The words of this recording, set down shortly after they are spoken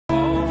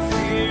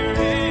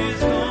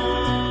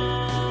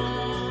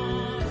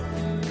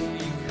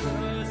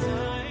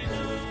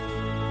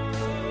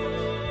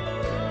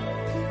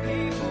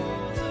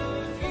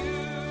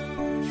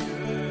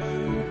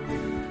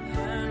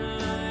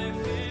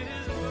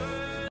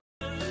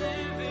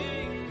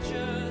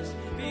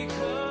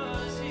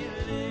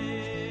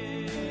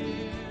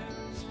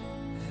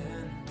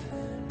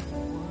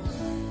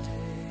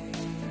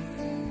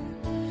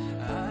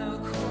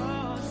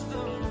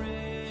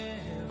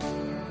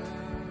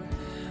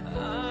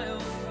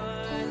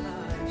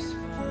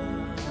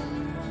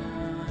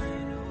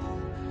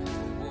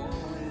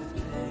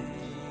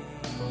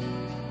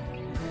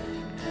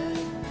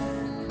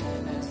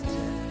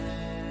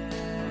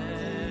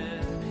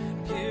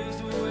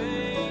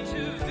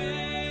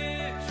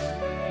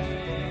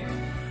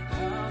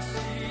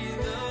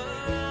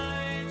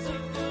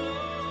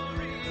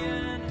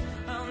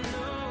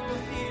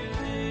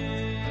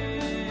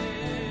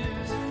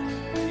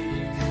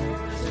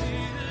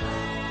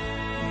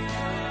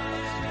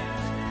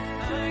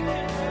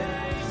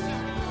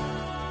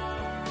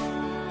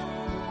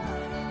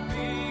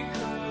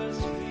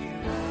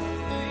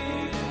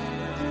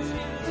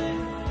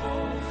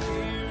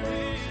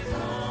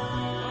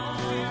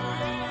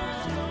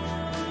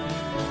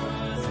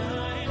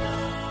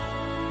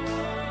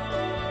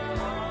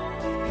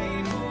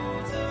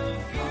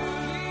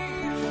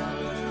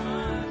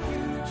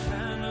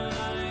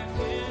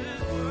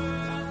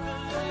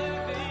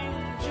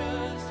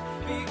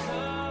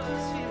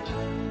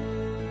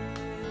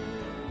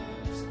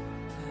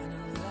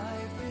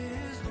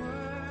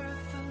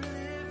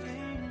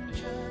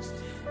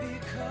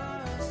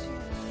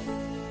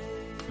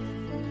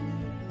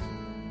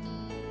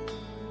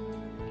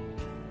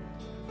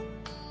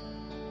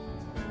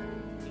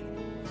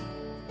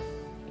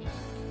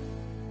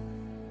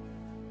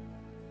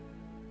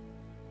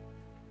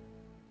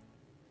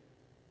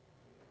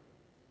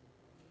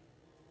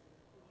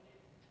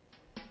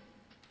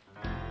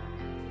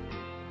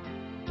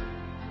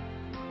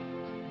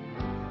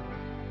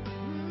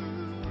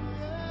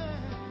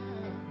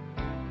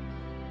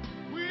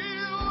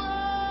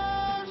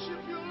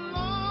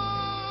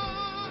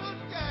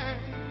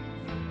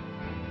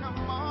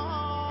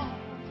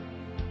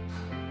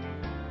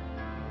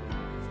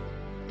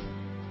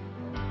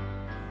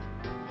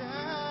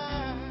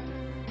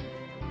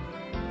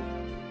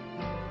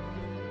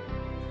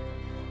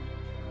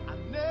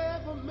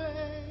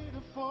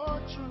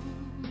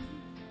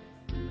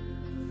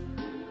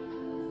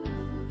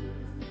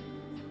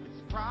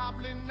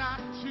probably not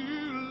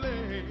too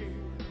late.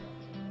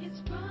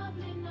 It's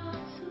probably not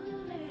too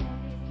late.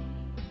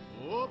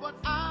 Oh, but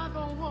I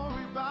don't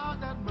worry about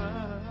that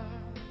much,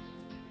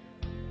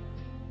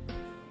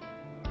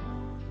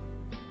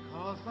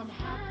 'cause I'm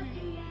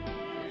happy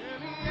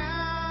anyhow.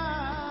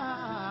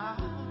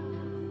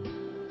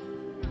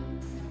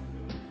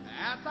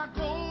 As I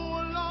go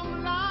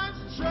along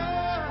life's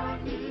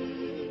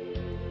journey,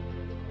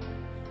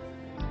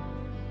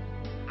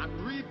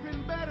 I'm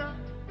reaping better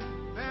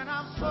than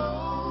I've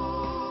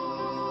sown.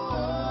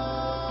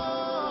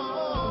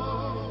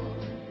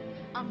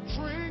 I'm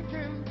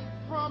drinking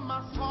from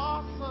my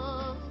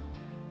saucer,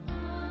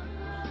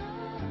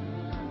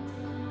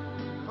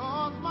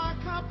 'cause my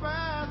cup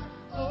has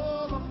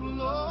overflowed.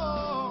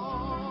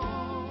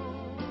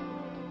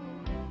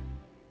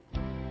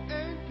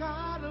 Ain't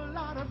got a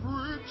lot of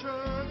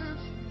riches.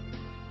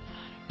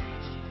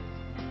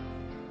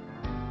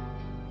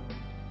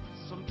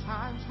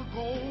 Sometimes the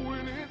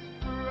going is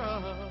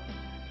rough,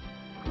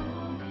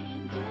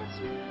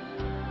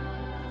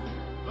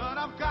 but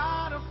I've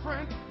got a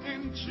friend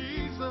in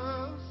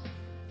Jesus,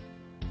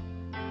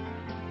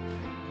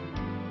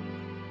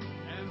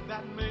 and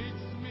that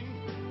makes me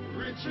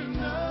rich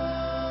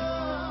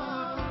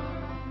enough.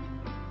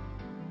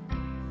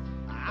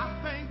 I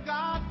thank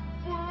God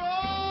for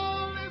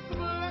all His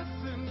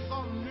blessings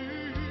on me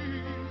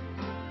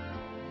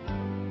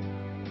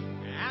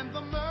and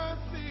the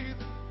mercies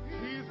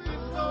He's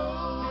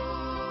bestowed.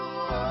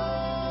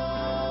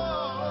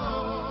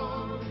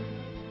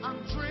 I'm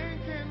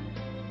drinking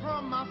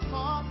from my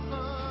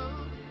saucer,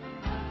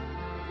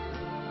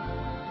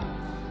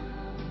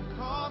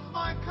 'cause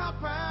my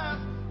cup has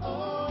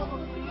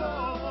overflowed.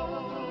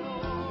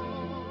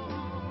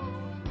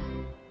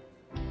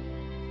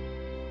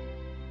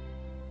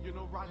 You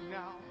know, right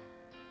now,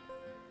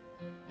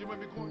 you may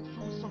be going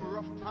through some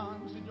rough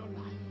times in your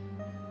life,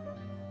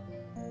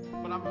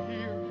 but I'm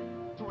here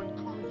to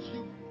encourage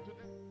you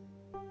today.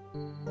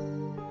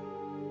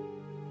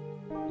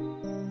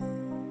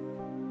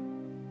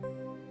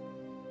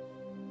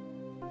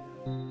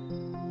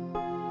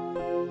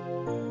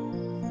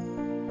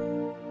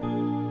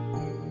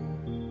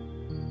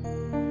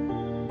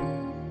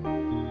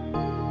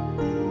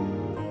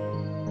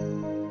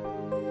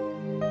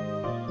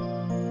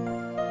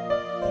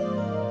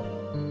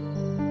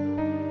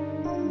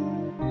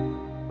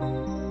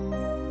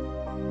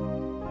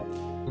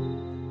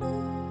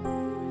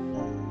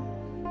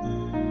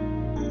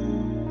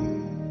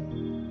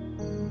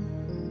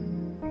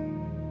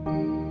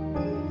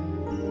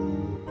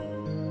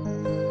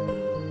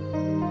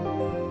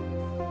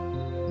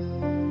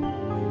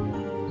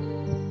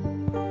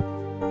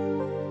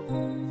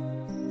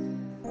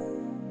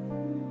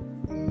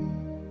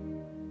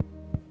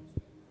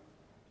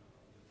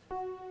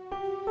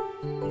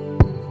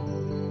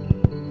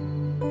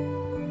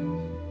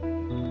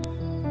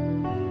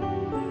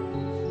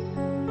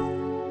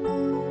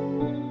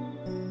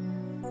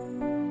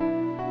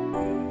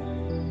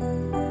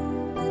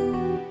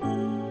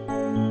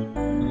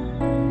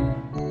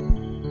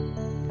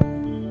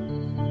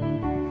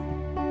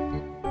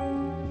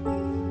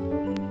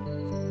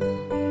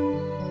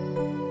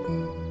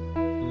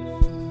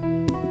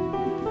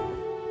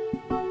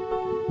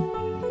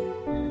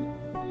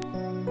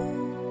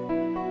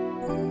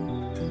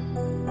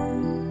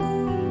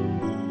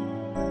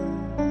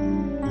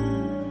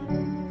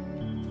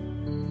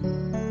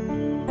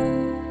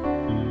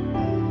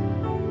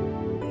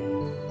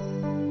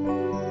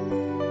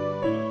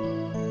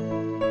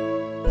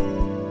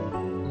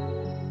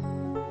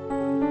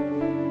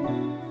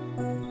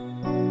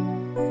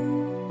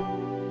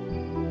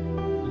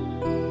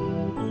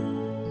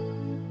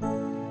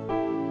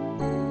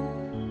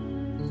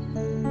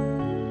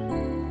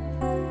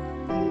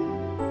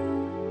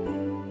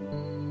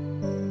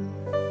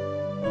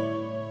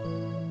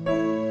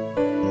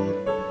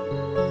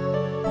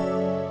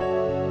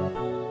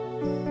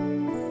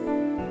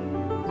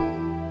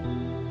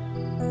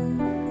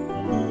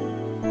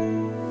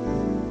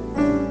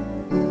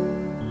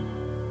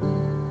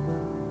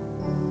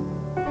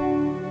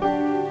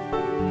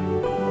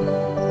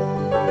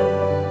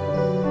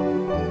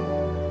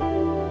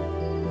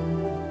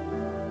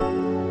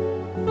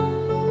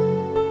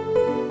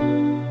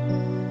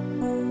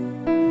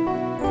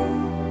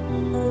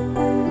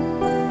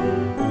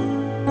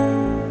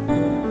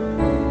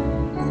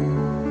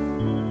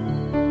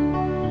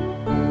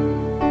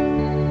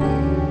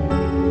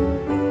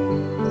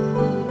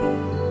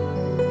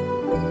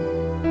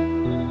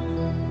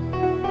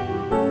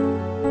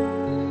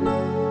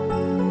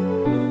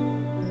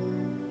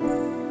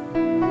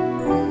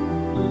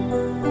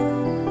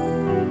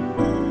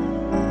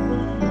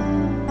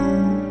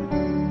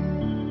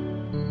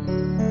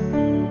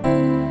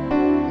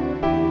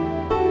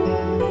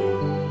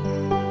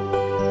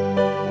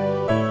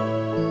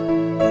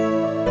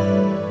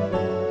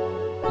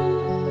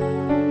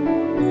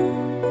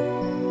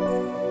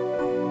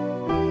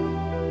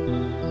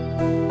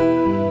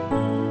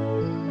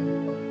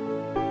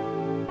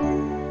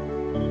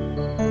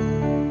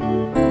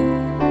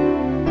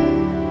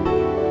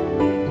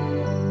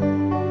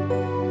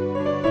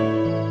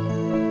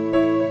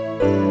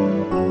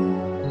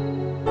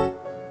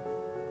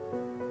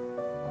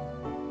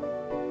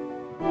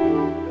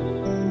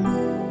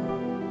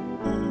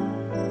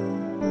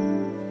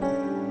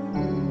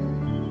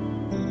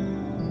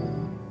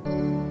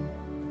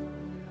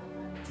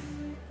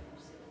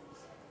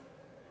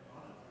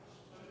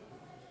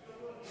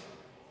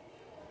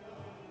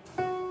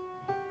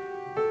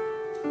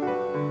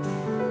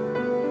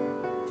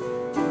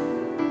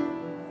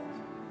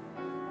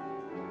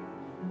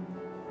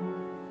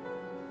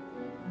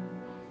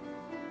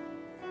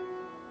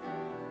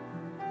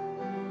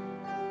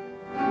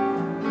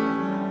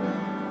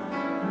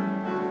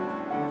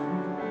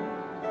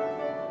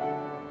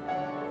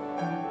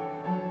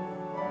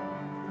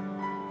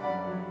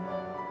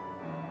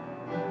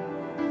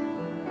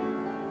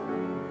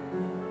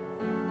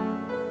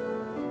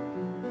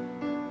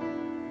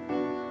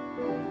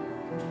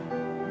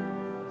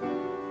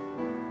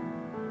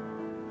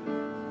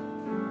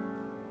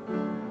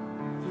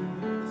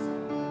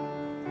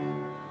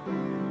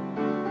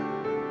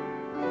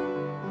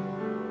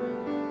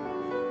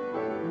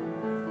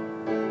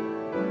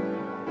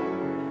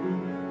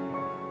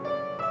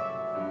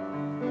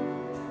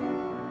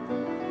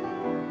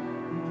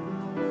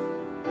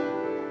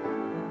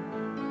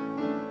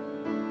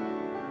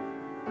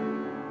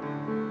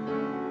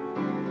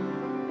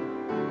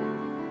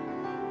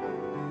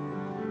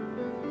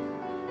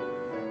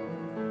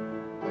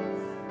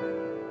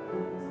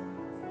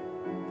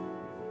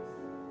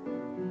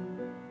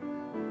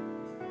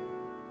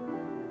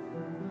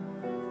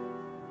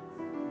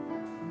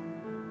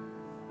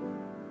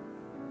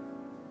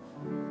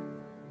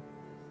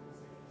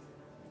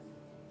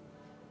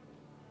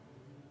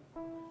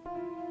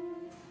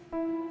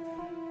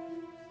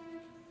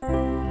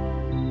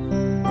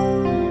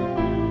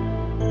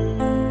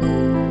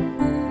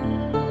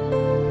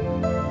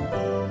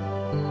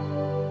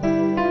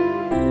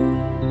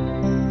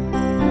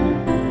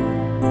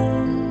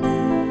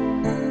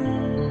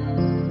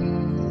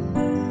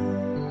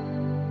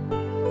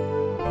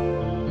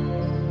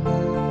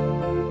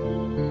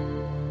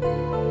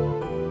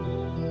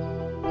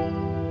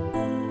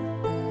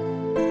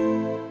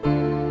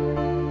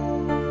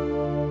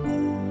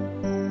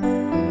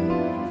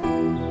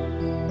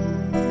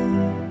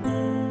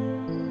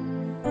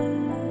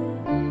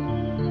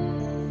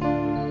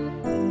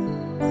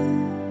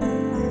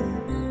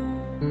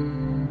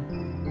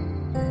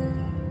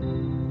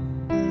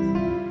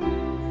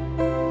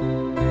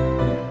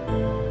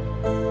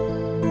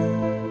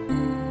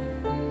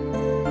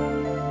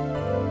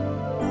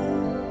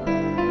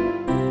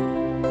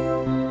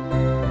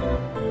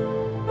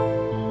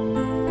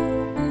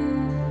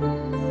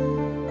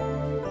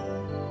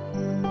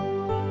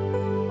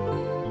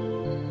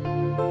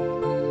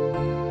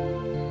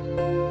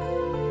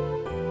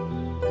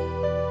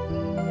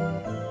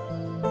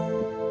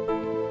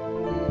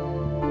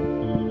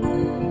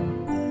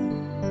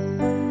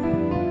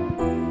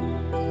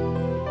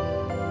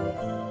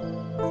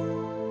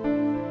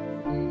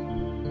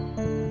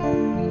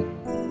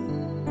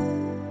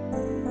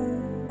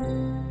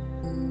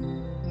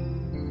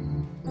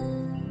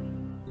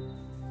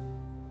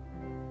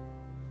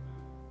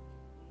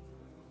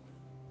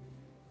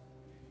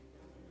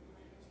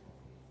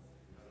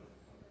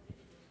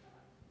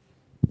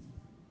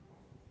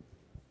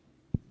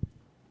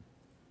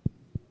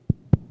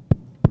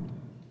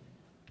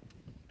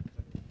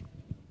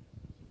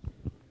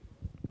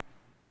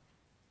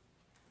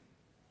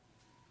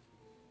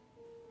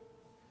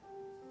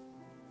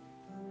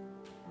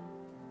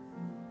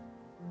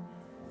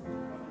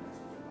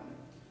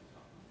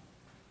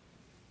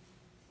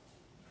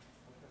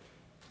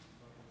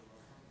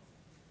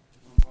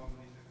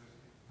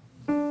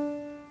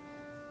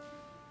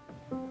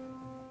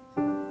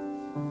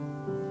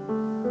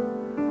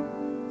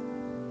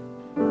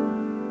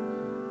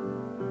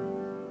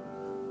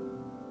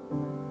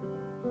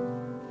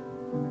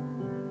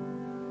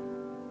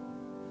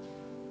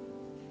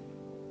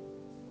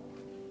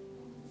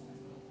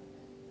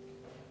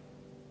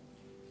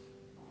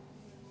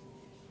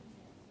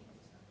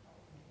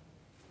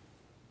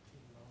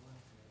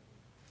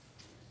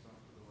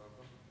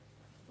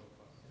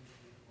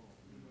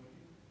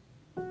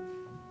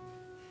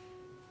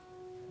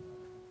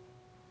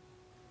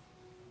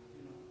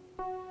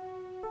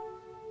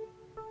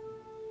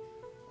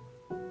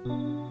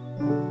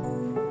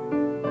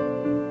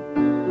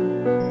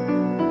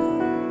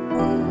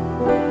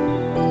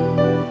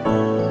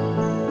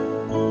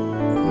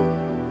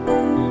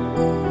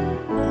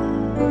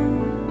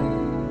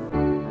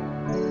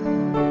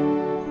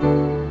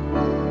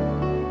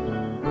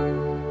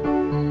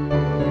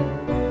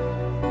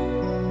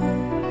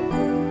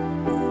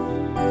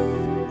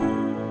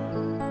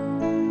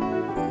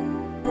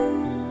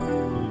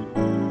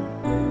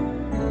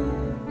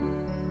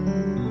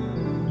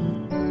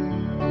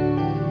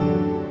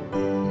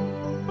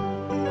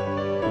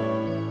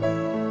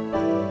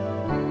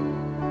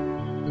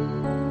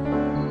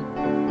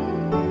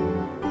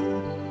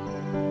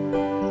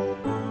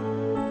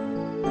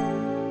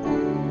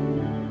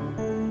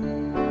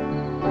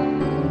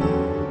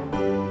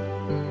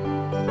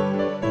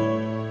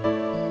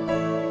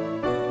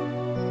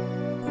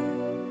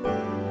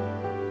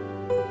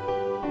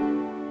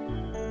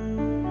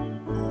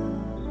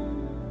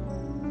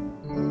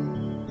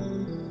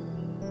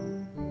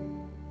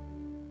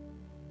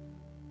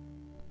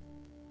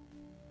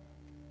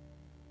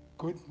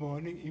 Good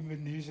morning,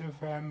 Ebenezer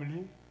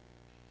family.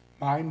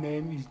 My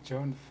name is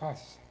John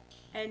Fuss.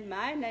 And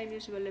my name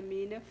is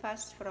Wilhelmina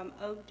Fuss from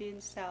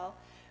Oakden Cell.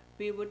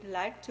 We would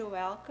like to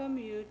welcome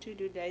you to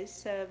today's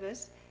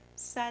service,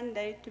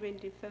 Sunday,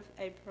 25th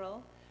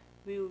April.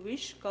 We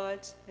wish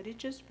God's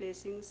richest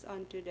blessings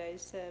on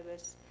today's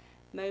service.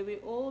 May we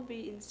all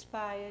be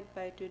inspired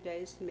by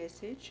today's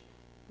message.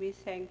 We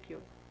thank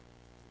you.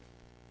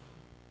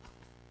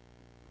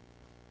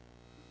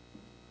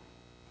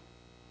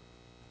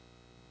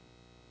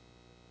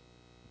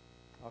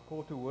 Our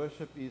call to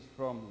worship is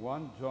from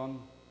 1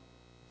 John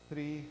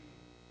 3,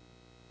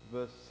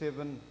 verse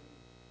 7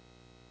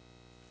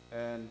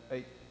 and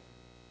 8.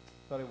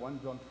 1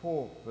 John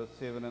 4, verse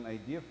 7 and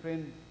 8. Dear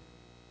friends,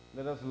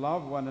 let us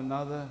love one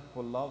another,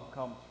 for love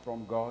comes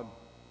from God.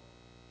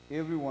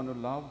 Everyone who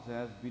loves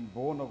has been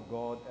born of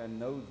God and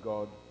knows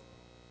God.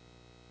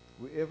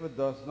 Whoever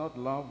does not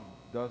love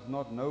does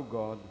not know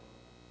God,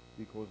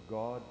 because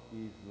God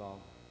is love.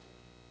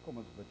 Kom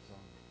ons bid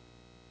saam.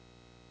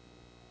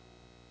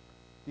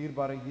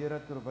 Dierbare Here,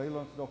 terwyl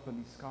ons nog in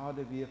die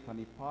skaduwee van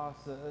die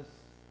Paase is,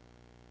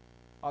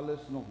 alles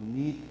nog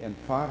nuut en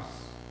vars,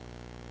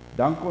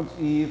 dank ons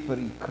U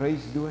vir U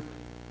kruisdood.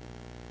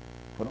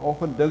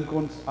 Vanoggend dink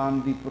ons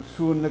aan die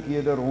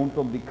persoonlikhede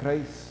rondom die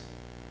kruis,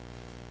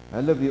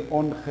 hulle wie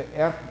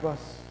ongeërg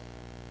was,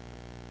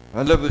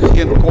 hulle wie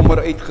geen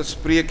kommer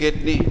uitgespreek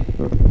het nie,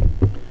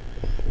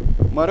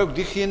 maar ook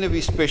diegene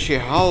wie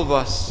spesiaal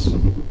was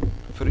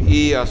vir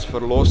U as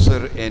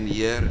Verlosser en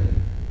Heer.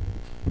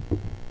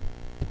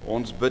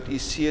 Ons bid U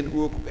seën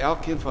ook op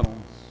elkeen van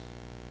ons.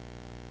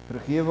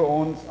 Vergewe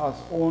ons as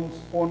ons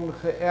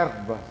ongeërg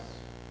was,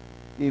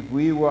 if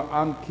we were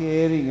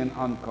uncaring and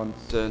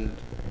unconcerned.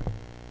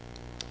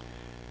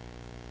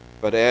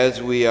 But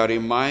as we are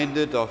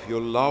reminded of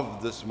your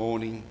love this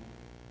morning,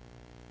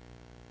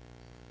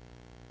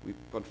 we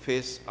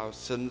confess our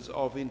sins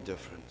of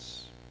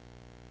indifference.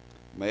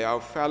 May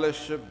our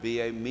fellowship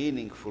be a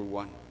meaningful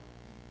one.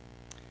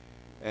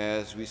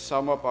 As we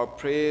sum up our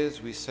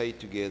prayers, we say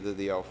together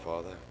the Our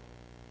Father.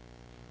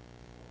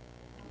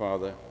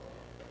 Father,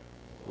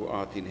 who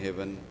art in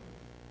heaven,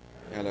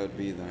 hallowed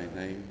be thy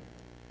name.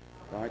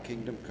 Thy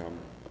kingdom come,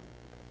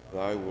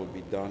 thy will be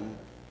done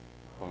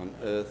on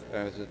earth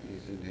as it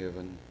is in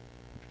heaven.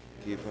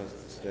 Give us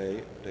this day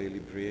our daily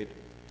bread,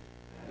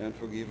 and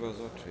forgive us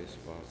our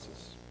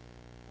trespasses,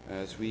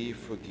 as we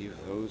forgive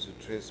those who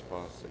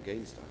trespass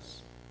against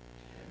us.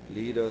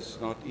 Lead us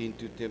not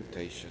into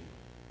temptation,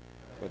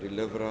 but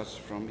deliver us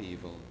from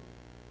evil.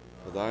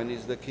 For thine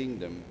is the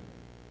kingdom,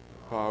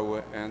 the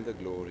power, and the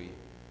glory,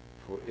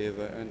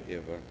 forever and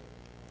ever.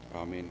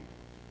 Amen.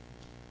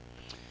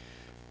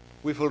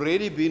 We've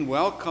already been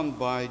welcomed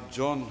by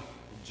John.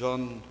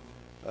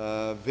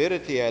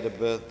 Verity had a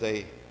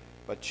birthday,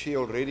 but she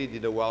already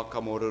did a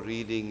welcome or a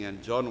reading,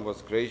 and John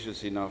was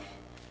gracious enough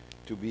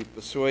to be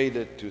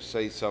persuaded to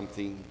say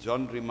something.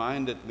 John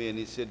reminded me, and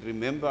he said,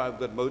 remember, I've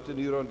got motor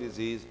neuron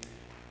disease,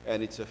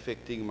 and it's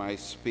affecting my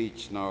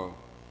speech now.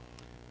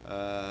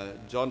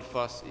 John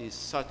Fuss is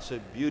such a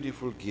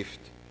beautiful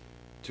gift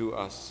to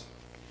us.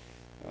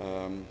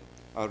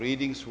 Our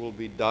readings will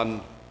be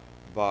done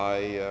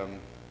by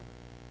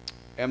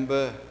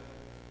Amber.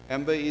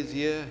 Amber is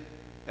here,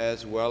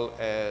 as well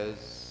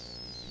as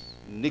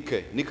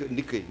Nikki.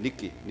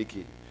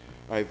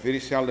 I very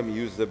seldom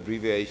use the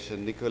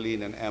abbreviation.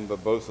 Nicoline and Amber,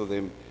 both of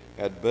them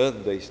had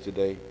birthdays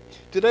today.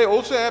 Today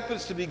also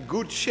happens to be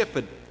Good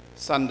Shepherd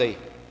Sunday.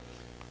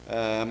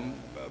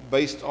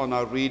 Based on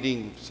our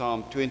reading,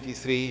 Psalm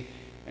 23,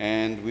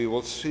 and we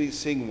will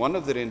sing one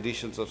of the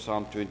renditions of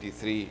Psalm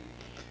 23.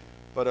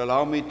 But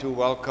allow me to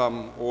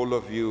welcome all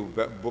of you.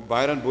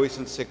 Byron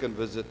Boyson's second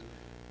visit,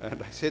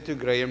 and I said to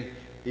Graham,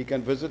 he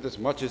can visit as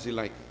much as he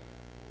likes,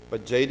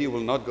 but JD will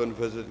not go and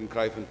visit in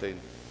Kraaifontein.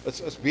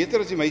 It's beter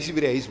as die meisie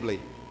by die huis bly.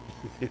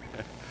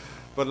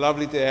 But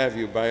lovely to have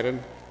you, Byron.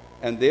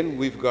 And then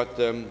we've got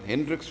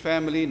Hendrik's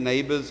family,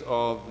 neighbors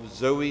of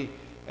Zoe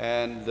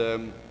and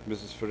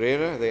Mrs.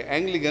 Ferreira. They're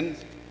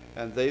Anglicans,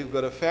 And they've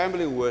got a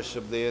family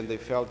worship there, and they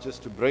felt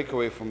just to break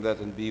away from that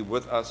and be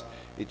with us.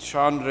 It's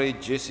Chandra,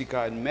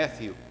 Jessica, and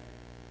Matthew.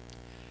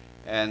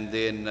 And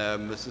then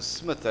Mrs.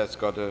 Smith has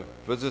got a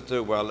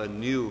visitor, a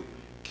new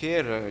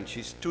carer, and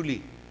she's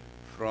Tuli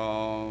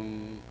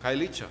from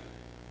Kailicha,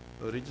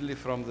 originally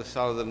from the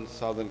southern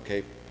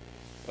Cape.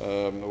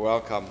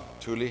 Welcome,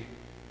 Tuli.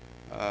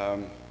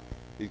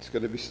 It's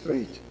going to be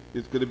strange.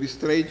 It's going to be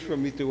strange for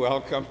me to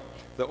welcome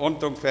the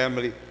Ontong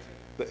family.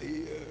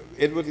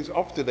 Edward is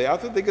off today. I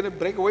thought they're going to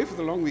break away for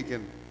the long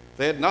weekend.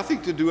 They had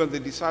nothing to do, and they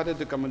decided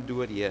to come and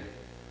do it here.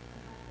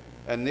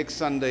 And next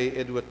Sunday,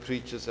 Edward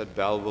preaches at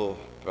Belleville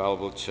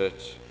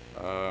Church.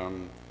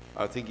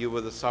 I think you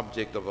were the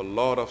subject of a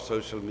lot of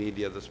social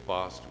media this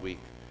past week.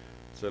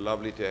 So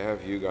lovely to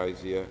have you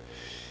guys here.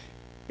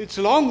 It's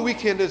a long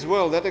weekend as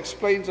well. That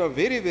explains our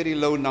very, very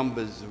low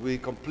numbers. We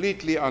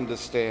completely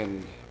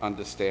understand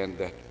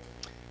that.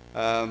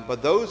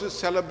 But those who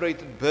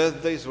celebrated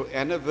birthdays or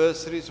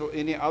anniversaries or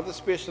any other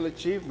special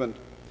achievement,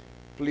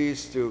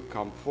 please do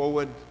come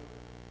forward.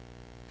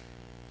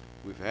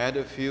 We've had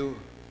a few.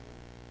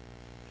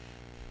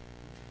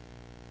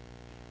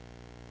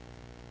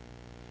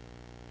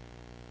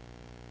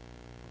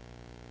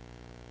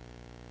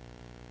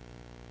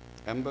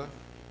 Amber?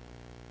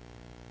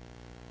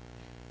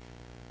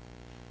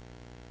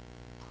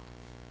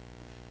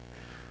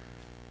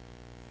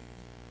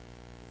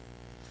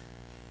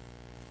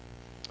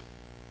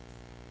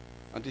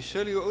 Auntie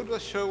Shirley, hoe oud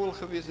was Sherwell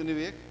geweest in die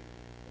week?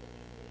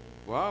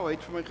 Wauw, hy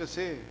het vir my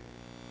gesê.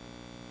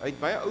 Hy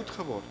het baie oud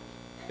geword.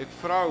 Ek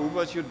vra, hoe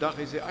was jou dag?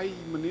 Hy sê, ai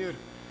meneer,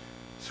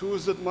 so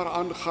is dit maar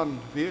aangaan,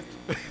 weet.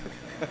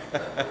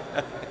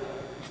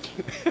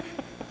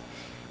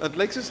 Het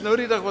lyk soos nou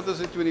die dag wat ons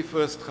die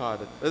 21st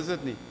gehad het, is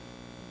dit nie?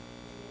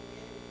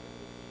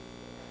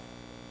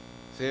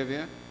 Sê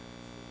weer?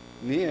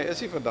 Nee, hy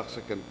is nie vandag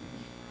se kind.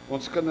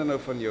 Ons kinders nou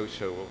van jou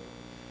Sherwell.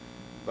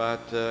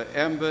 But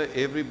Amber,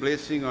 every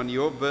blessing on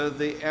your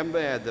birthday.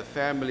 Amber had the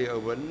family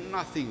over.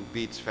 Nothing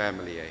beats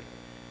family, eh?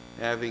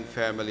 Having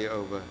family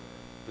over.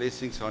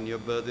 Blessings on your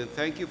birthday. And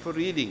thank you for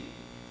reading.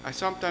 I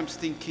sometimes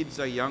think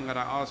kids are young, and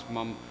I ask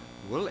Mom,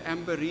 will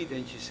Amber read?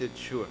 And she said,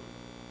 sure.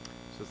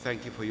 So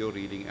thank you for your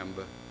reading,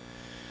 Amber.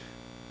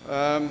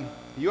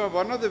 You are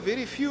one of the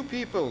very few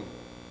people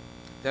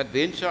that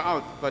venture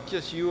out, but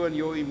just you and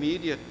your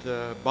immediate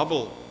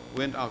bubble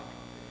went out.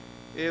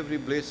 Every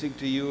blessing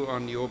to you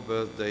on your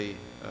birthday.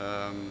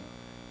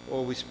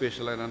 Always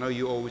special, and I know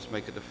you always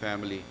make it a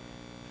family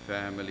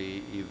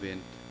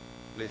event.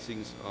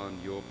 Blessings on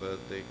your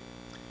birthday.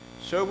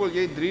 So wil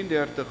jy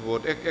 33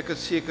 word. Ek is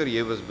seker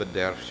jy was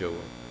bederf, so.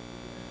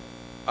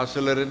 As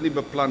hulle dit nie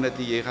beplan het,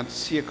 jy gaan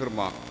seker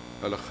maak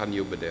hulle gaan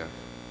jou bederf.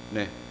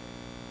 Nee.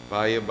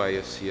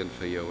 Baie seën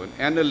vir jou. And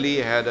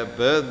Annalie had a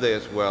birthday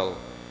as well.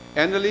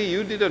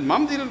 Annalie,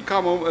 Mom didn't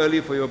come home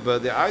early for your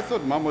birthday. I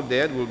thought Mom or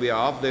Dad will be a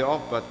half day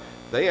off, but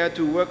they had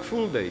to work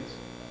full days.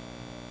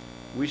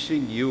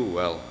 Wishing you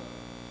well,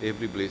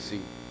 every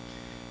blessing.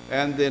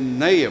 And then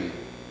Nahum.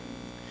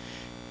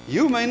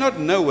 You may not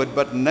know it,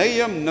 but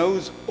Nahum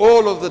knows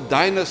all of the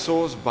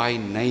dinosaurs by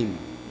name.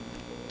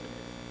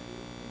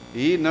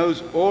 He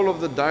knows all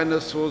of the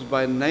dinosaurs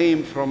by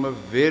name from a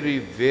very,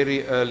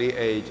 very early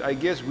age. I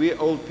guess we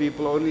old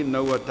people only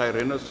know a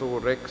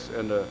Tyrannosaurus Rex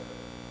and a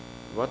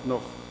what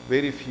nog,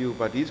 very few,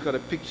 but he's got a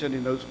picture and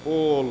he knows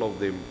all of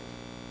them.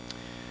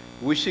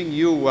 Wishing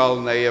you well,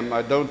 Nahum.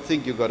 I don't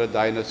think you got a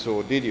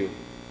dinosaur, did you?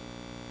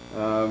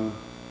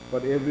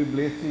 But every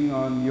blessing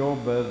on your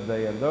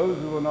birthday, and those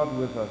who are not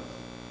with us.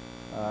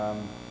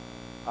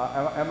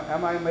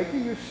 Am I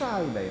making you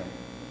shy, Nahum?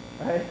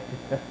 Hey?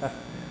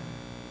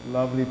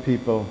 Lovely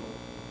people.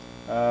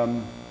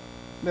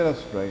 Let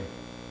us pray.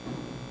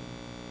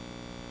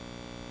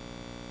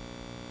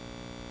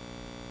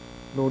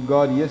 Lord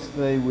God,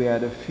 yesterday we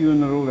had a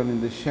funeral, and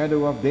in the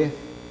shadow of death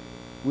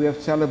we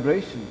have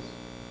celebrations.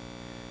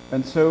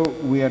 And so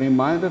we are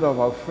reminded of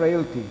our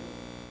frailty,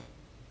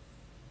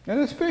 and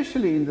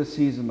especially in the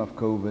season of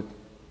COVID.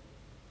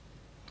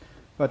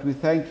 But we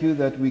thank you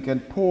that we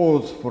can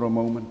pause for a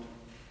moment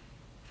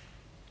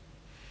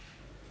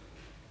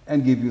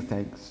and give you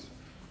thanks.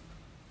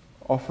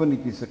 Often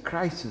it is a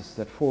crisis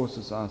that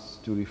forces us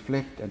to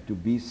reflect and to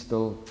be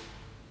still,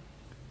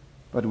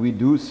 but we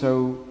do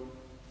so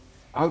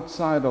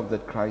outside of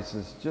that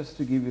crisis just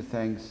to give you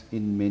thanks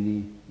in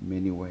many,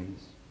 many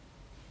ways.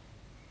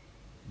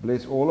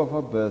 Bless all of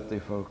our birthday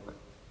folk,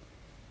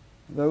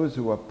 those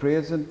who are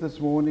present this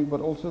morning,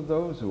 but also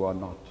those who are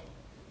not.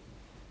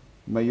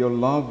 May your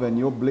love and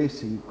your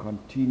blessing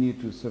continue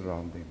to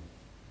surround them.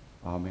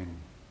 Amen.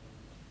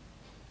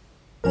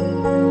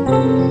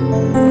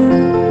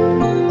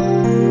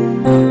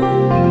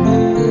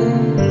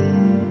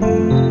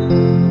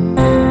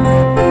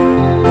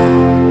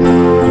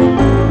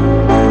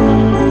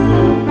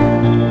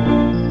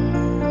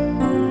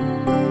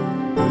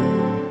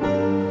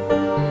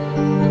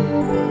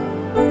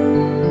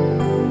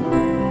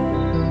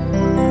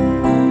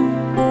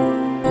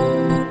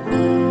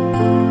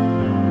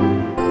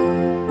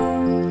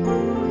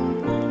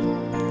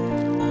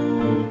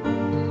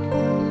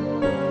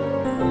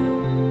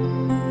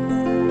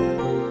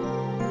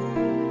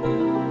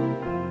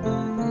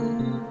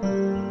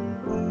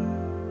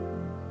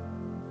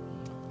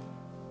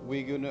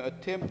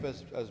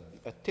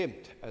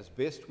 attempt as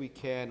best we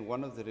can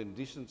one of the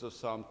renditions of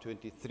Psalm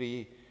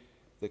 23,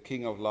 "The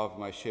King of Love,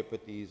 my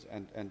shepherd is,"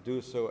 and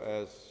do so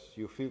as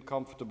you feel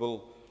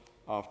comfortable,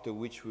 after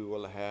which we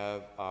will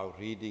have our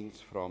readings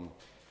from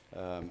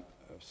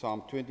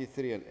Psalm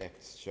 23 and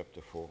Acts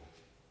chapter 4.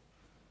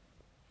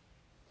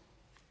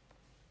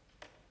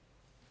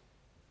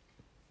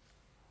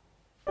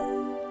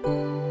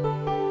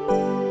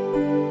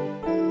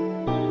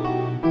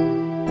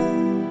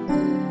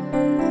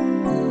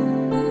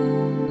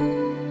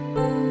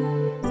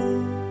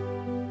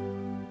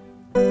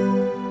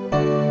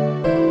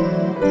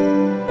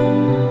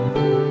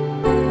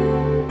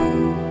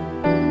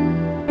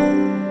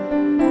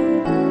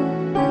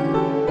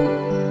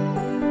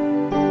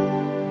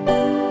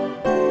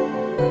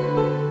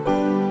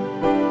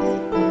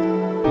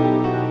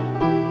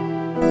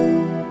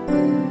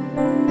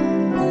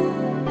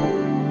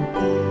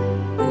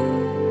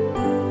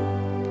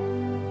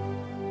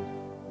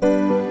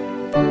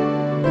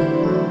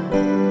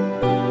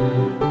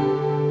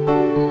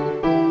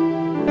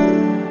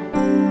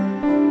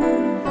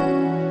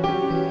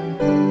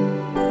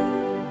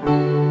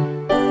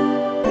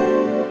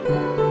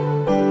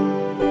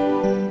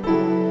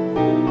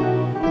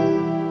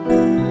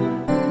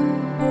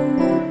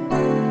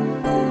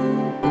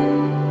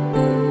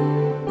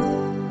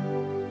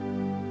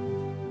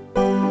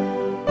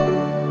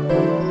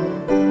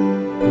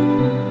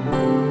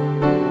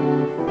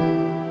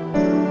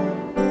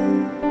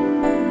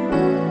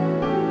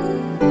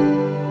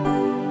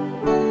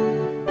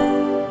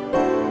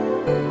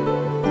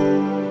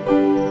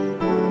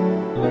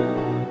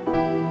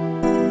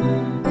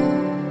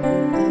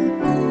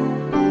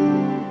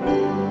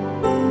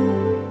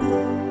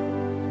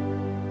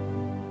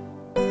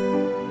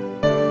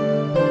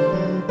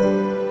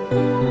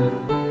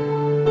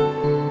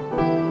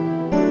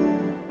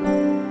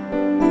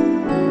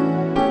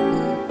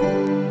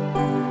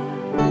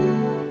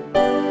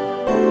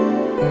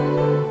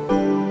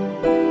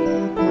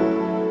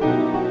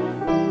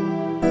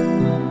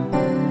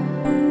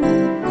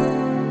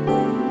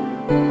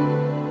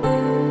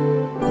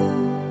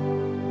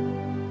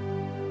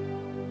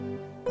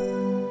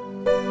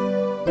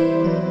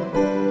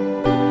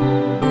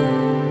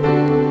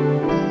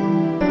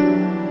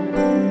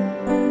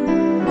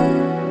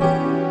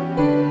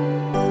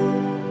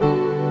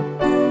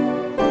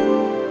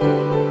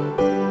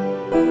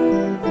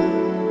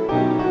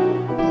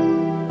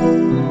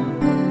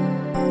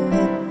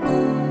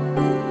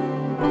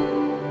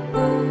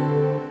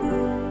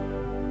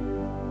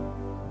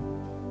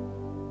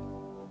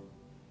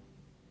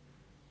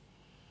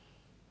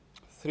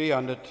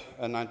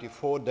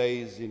 "394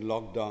 days in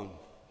lockdown.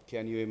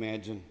 Can you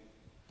imagine?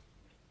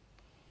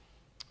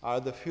 I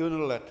had the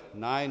funeral at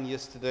 9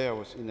 yesterday. I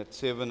was in at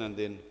 7, and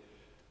then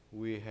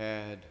we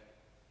had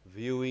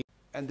viewing.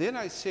 And then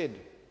I said,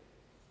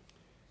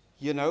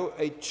 you know,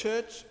 a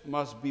church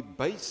must be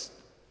based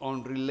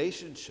on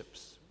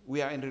relationships.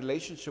 We are in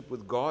relationship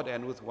with God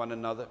and with one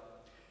another,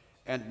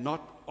 and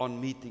not on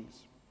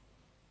meetings.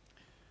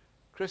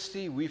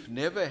 Christy, we've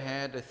never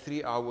had a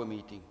 3-hour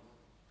meeting.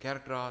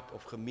 Kerkraad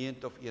of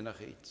gemeente of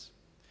enige iets.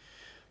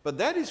 But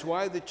that is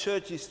why the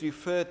church is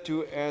referred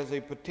to as a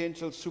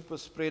potential super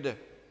spreader.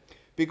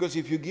 Because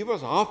if you give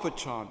us half a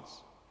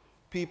chance,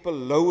 people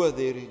lower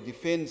their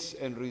defense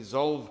and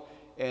resolve,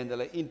 and they'll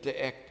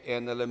interact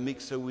and they'll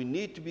mix. So we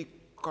need to be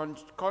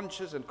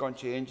conscious and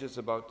conscientious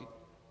about it.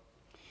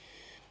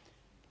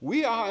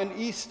 We are an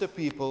Easter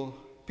people,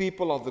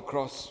 people of the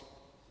cross.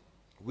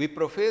 We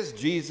profess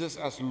Jesus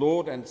as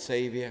Lord and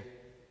Savior.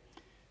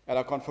 At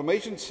our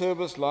confirmation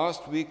service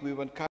last week, we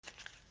went.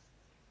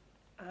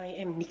 I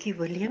am Nikki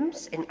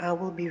Williams, and I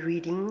will be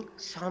reading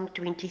Psalm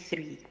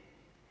 23,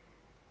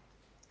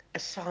 a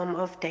psalm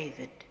of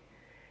David.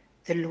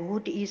 The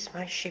Lord is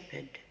my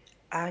shepherd,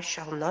 I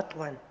shall not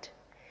want.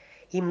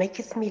 He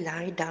maketh me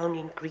lie down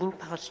in green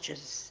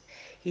pastures.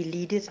 He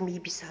leadeth me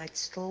beside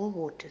still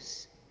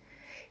waters.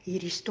 He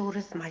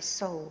restoreth my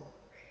soul.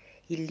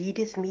 He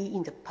leadeth me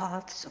in the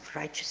paths of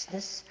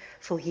righteousness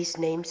for his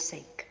name's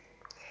sake.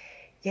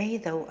 Yea,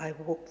 though I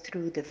walk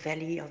through the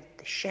valley of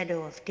the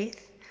shadow of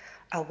death,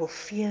 I will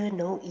fear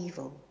no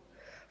evil,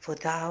 for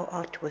thou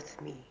art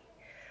with me.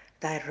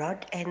 Thy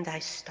rod and thy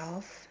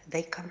staff,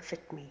 they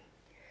comfort me.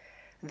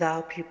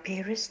 Thou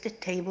preparest a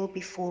table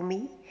before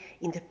me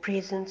in the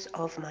presence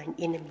of mine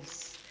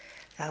enemies.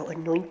 Thou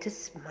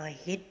anointest my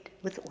head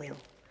with oil.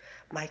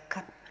 My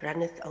cup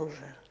runneth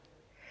over.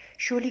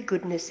 Surely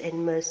goodness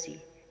and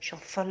mercy shall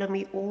follow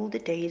me all the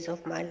days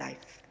of my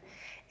life,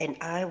 and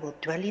I will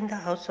dwell in the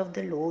house of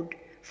the Lord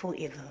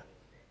forever.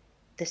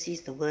 This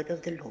is the word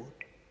of the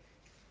Lord.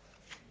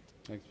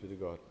 Thanks be to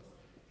God.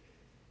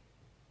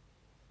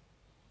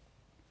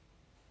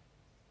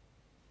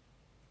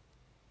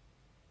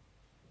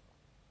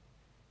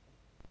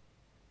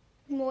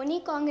 Good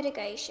morning,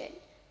 congregation.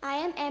 I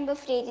am Amber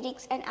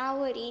Fredericks, and I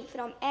will read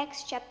from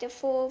Acts chapter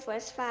 4,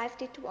 verse 5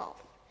 to 12.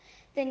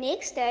 The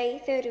next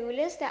day, the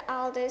rulers, the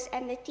elders,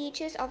 and the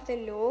teachers of the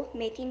law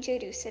met in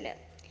Jerusalem.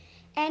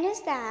 Annas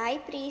the high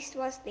priest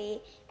was there,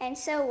 and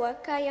so were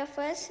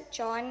Caiaphas,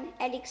 John,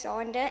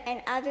 Alexander,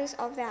 and others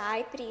of the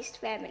high priest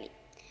family.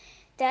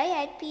 They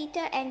had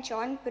Peter and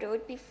John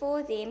brought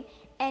before them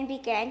and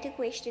began to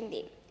question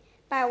them.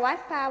 By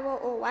what power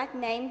or what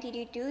name did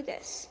you do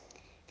this?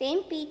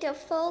 Then Peter,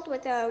 filled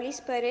with the Holy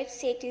Spirit,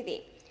 said to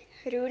them,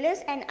 Rulers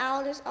and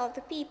elders of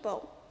the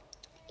people,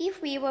 if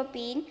we were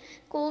being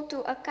called to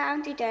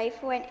account today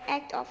for an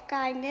act of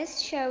kindness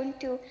shown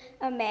to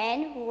a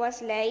man who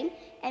was lame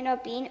and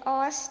are being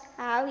asked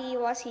how he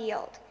was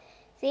healed,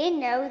 then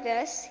know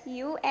this,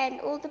 you and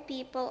all the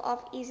people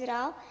of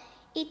Israel,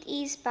 it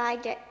is by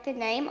the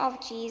name of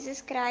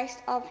Jesus Christ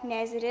of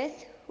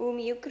Nazareth, whom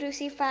you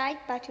crucified,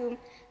 but whom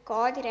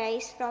God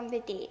raised from the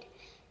dead,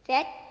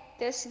 that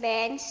this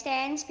man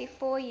stands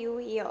before you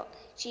healed.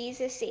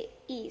 Jesus said,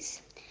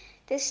 is.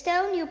 The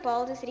stone you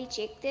builders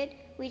rejected,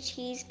 which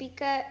is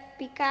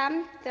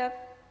become the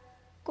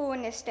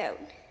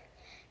cornerstone.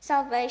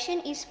 Salvation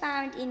is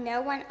found in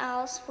no one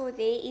else, for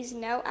there is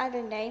no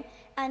other name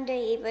under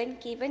heaven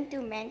given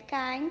to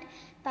mankind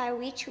by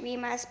which we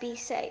must be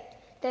saved.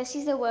 This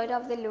is the word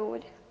of the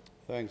Lord.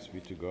 Thanks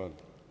be to God.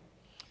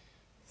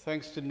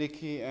 Thanks to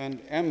Nikki and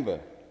Amber.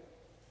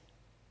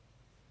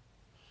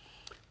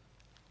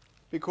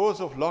 Because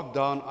of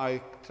lockdown,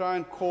 I try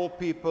and call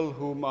people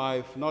whom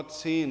I've not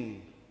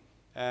seen.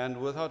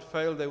 And without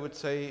fail, they would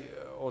say,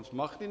 ons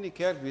mag nie in die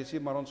kerk wees nie,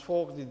 maar ons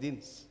volg die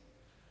diens.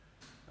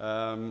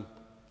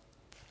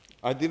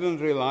 I didn't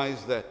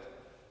realize that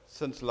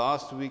since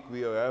last week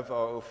we have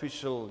our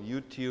official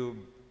YouTube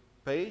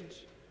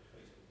page,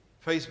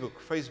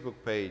 Facebook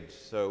page,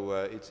 so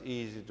it's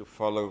easy to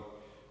follow.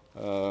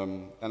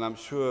 And I'm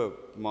sure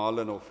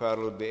Marlon or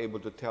Farrell will be able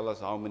to tell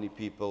us how many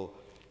people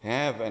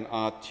have and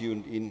are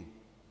tuned in.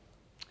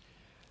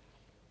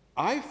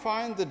 I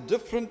find the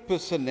different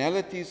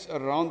personalities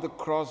around the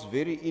cross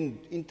very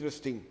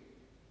interesting.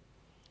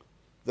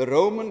 The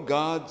Roman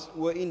guards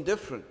were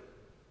indifferent.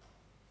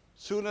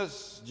 Soon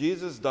as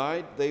Jesus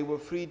died, they were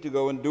free to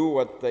go and do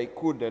what they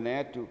could and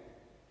had to.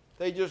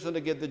 They just had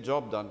to get the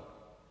job done.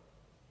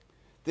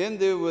 Then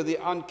there were the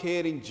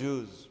uncaring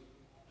Jews.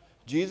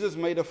 Jesus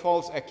made a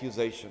false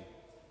accusation,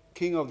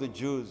 King of the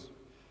Jews.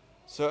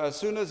 So as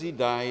soon as he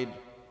died,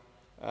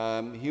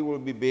 he will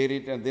be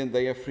buried, and then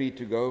they are free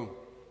to go.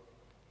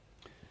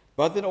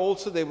 But then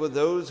also there were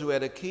those who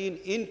had a keen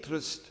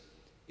interest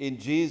in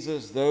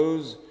Jesus,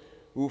 those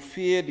who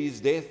feared his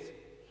death.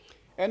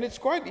 And it's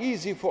quite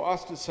easy for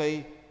us to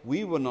say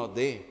we were not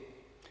there.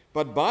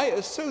 But by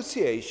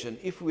association,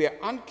 if we are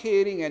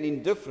uncaring and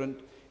indifferent,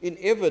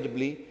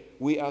 inevitably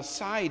we are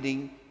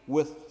siding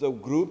with the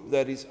group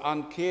that is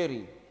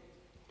uncaring.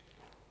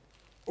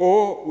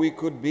 Or we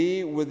could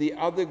be with the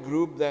other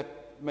group that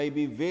may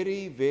be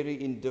very,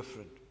 very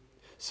indifferent.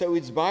 So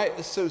it's by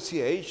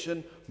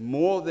association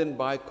more than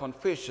by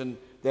confession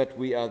that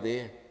we are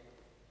there.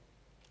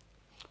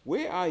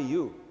 Where are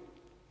you?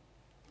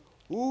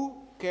 Who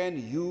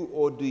can you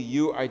or do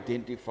you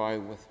identify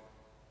with?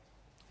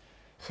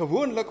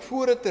 Gewoonlik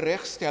voor 'n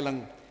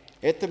teregstelling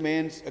het 'n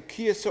mens 'n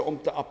keuse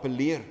om te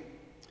appelleer.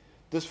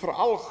 Dis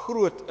veral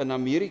groot in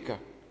Amerika.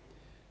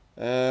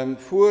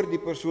 Voor die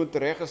persoon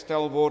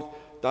tereggestel word,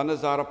 dan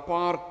is daar 'n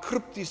paar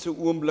kriptiese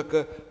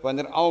oomblikke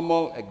wanneer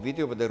almal, ek weet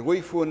nie of dit 'n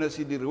rooi foon is,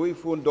 die rooi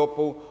foon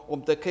dophou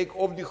om te kyk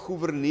of die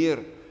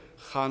goewerneur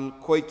gaan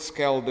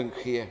kwytskelding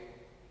gee.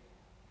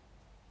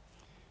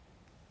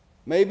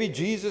 Maybe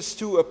Jesus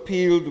too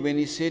appealed when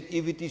he said,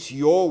 if it is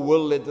your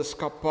will, let this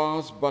cup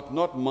pass, but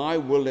not my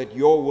will, let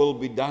your will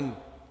be done.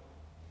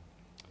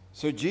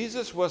 So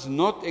Jesus was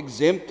not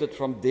exempted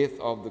from death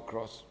of the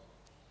cross.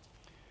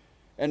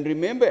 And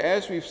remember,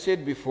 as we've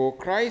said before,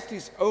 Christ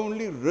is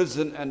only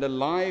risen and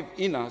alive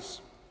in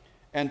us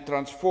and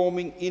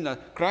transforming in us.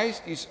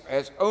 Christ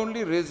has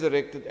only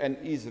resurrected and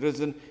is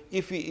risen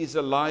if he is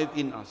alive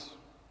in us.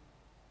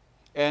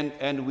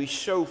 And we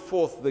show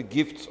forth the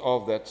gifts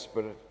of that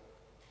Spirit.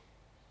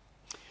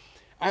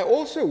 I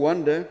also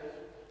wonder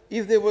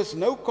if there was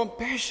no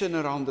compassion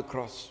around the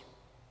cross.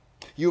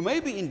 You may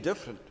be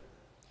indifferent,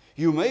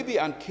 you may be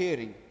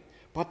uncaring,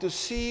 but to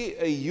see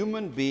a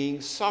human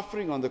being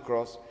suffering on the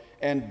cross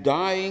and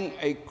dying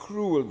a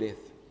cruel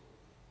death.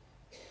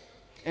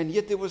 And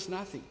yet there was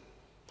nothing,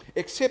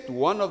 except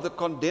one of the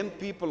condemned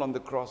people on the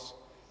cross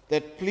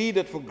that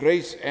pleaded for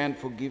grace and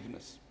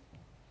forgiveness.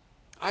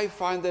 I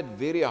find that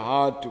very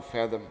hard to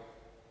fathom.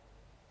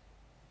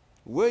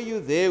 Were you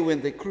there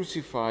when they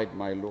crucified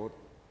my Lord?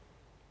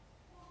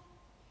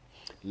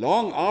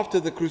 Long after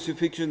the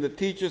crucifixion, the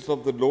teachers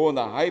of the law and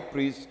the high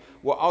priests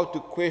were out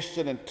to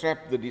question and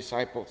trap the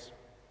disciples.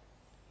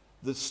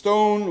 The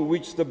stone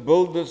which the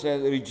builders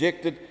had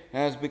rejected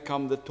has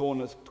become the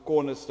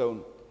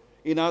cornerstone.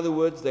 In other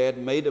words, they had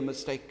made a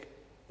mistake.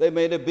 They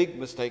made a big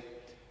mistake.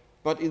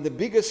 But in the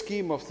bigger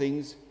scheme of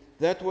things,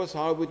 that was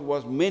how it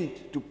was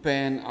meant to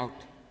pan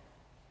out.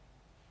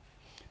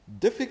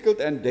 Difficult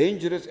and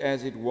dangerous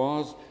as it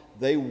was,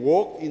 they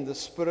walked in the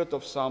spirit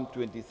of Psalm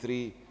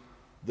 23.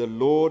 The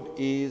Lord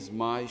is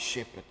my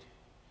shepherd.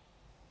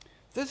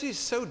 This is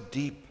so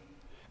deep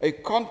a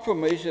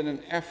confirmation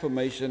and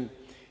affirmation.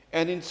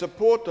 And in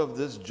support of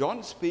this,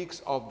 John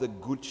speaks of the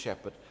Good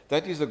Shepherd.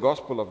 That is the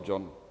Gospel of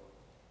John.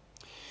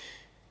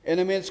 En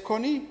 'n mens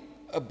kon nie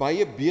 'n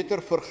baie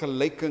beter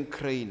vergelyking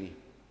kry nie.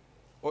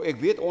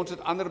 Ek weet ons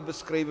het ander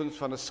beskrywings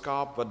van 'n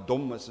skaap wat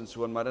dom is en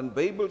so, maar in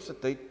Bybelse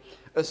tyd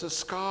is 'n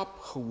skaap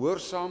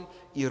gehoorsaam,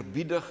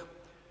 eerbiedig.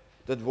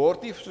 Dit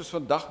word nie soos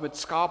vandag met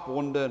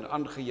skaaphonde en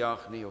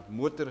aangejaag nie of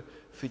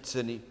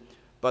motorfietsse nie,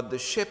 but the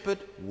shepherd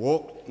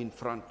walked in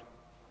front.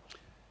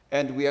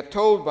 And we are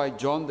told by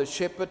John, the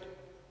shepherd,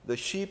 the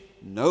sheep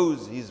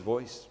knows his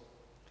voice.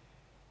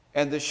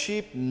 And the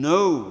sheep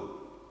know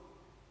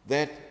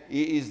that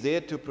he is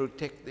there to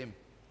protect them.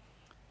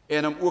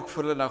 En om ook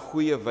vir hulle na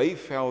goeie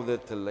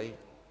weivelde te lei.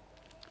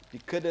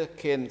 Die kudde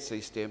ken sy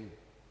stem.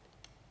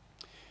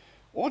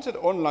 Ons het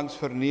onlangs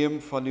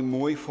verneem van die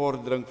mooi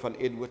vordering van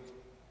Edward.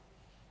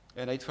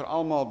 En hy het vir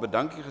almal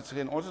bedankie gesê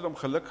en ons het hom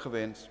geluk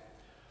gewens.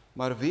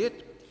 Maar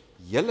weet,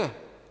 julle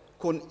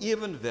kon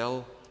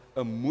ewenwel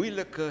 'n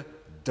moeilike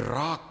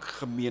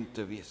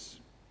draakgemeente wees.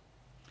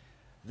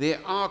 There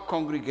are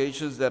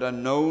congregations that are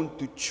known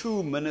to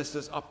chew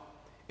ministers up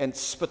and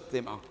spit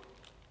them out.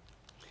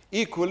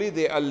 Equally,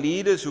 there are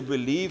leaders who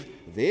believe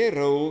their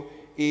role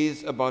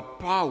is about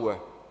power,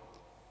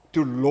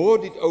 to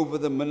lord it over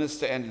the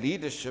minister and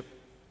leadership,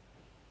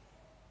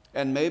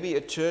 and maybe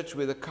a church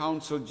where the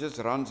council just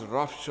runs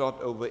roughshod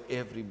over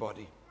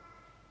everybody,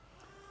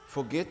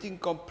 forgetting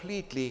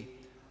completely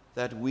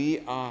that we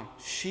are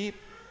sheep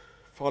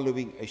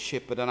following a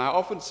shepherd. And I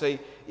often say,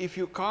 if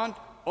you can't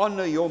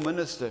honor your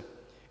minister,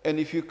 and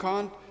if you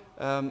can't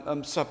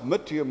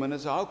submit to your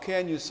minister, how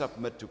can you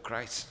submit to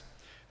Christ?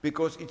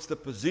 Because it's the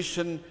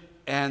position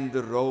and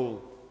the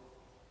role.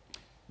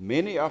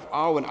 Many of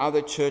our and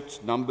other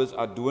church numbers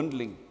are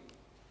dwindling.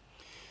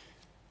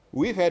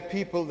 We've had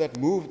people that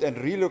moved and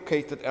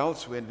relocated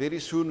elsewhere, and very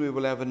soon we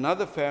will have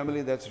another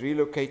family that's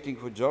relocating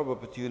for job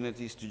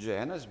opportunities to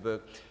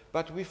Johannesburg,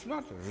 but we've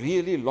not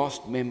really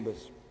lost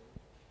members.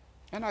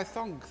 And I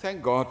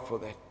thank God for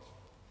that.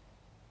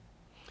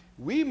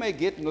 We may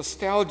get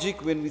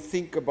nostalgic when we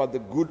think about the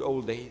good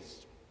old days.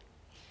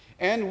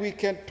 And we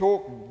can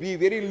be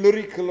very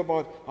lyrical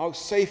about how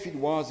safe it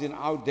was in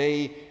our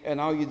day and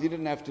how you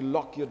didn't have to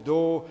lock your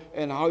door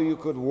and how you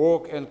could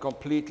walk and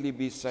completely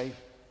be safe.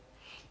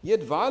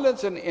 Yet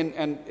violence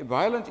and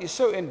violence is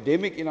so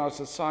endemic in our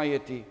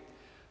society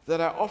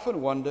that I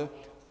often wonder,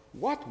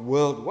 what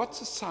world, what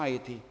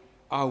society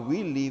are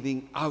we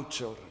leaving our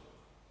children?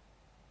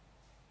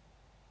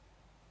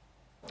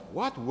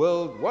 What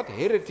world, what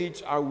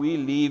heritage are we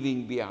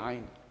leaving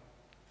behind?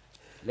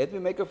 Let me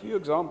make a few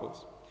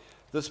examples.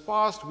 This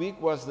past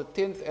week was the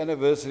 10th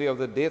anniversary of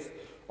the death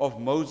of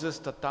Moses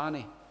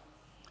Tatane,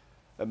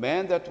 a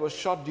man that was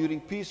shot during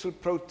peaceful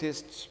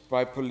protests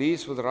by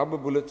police with rubber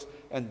bullets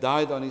and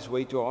died on his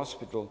way to a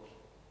hospital.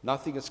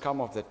 Nothing has come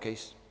of that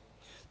case.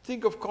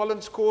 Think of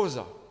Collins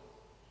Koza,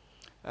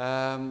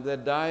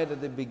 that died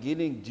at the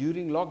beginning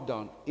during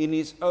lockdown in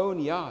his own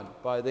yard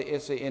by the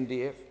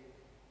SANDF.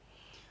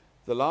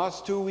 The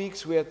last 2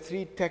 weeks we had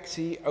 3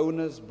 taxi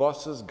owners,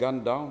 bosses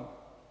gunned down.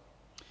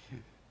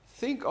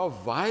 Think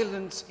of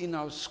violence in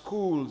our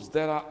schools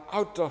that are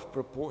out of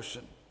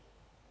proportion.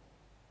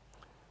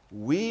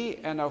 We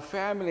and our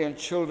family and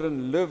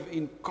children live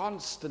in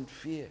constant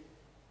fear.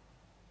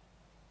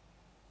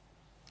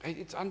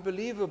 It's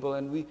unbelievable,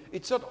 and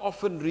it's not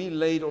often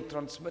relayed or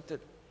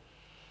transmitted.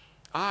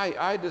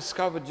 I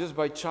discovered just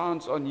by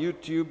chance on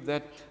YouTube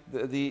that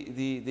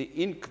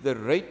the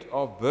rate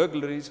of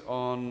burglaries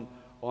on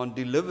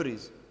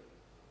deliveries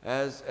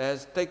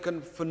has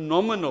taken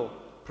phenomenal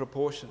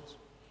proportions,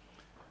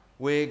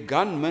 where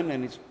gunmen,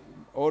 and it's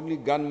only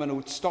gunmen,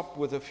 would stop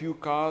with a few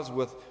cars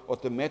with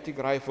automatic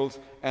rifles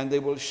and they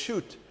will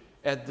shoot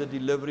at the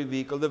delivery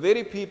vehicle, the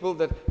very people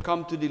that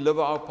come to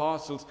deliver our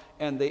parcels,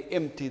 and they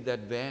empty that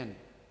van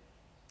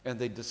and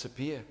they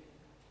disappear.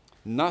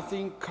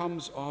 Nothing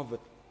comes of it.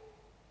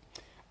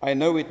 I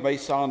know it may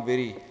sound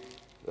very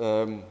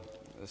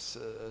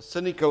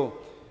cynical,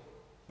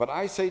 but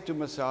I say to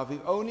myself, if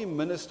only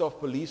Minister of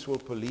Police will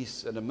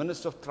police, and a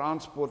Minister of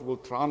Transport will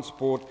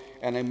transport,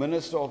 and a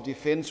Minister of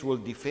Defense will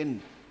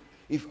defend,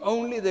 if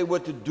only they were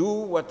to do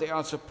what they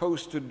are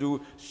supposed to do,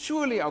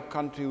 surely our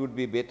country would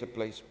be a better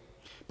place.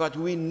 But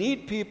we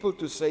need people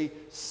to say,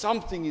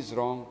 something is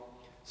wrong,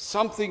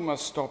 something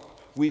must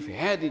stop, we've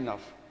had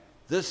enough,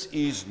 this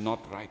is not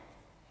right.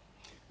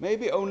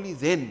 Maybe only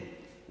then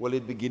will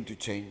it begin to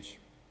change.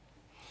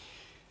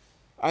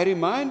 I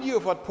remind you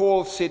of what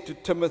Paul said to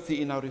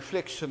Timothy in our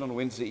reflection on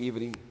Wednesday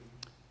evening.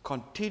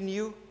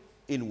 Continue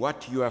in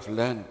what you have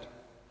learned.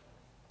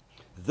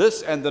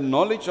 This and the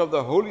knowledge of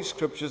the Holy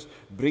Scriptures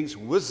brings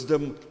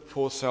wisdom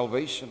for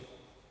salvation.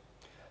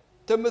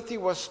 Timothy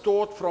was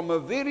taught from a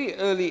very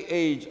early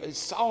age a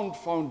sound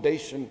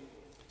foundation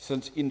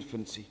since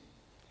infancy.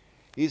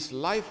 His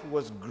life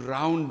was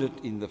grounded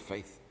in the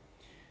faith.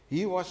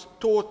 He was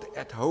taught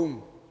at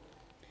home.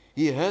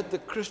 He heard the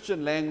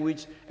Christian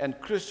language and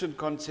Christian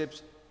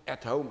concepts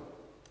at home.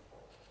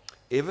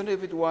 Even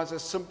if it was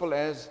as simple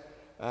as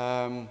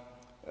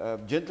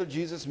Gentle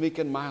Jesus, meek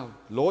and mild.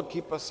 Lord,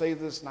 keep us safe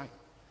this night.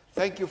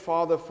 Thank you,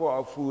 Father, for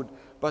our food,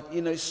 but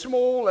in a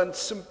small and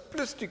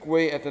simplistic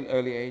way at an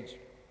early age.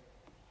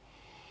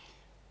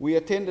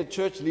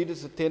 Church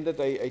leaders attended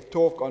a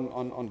talk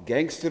on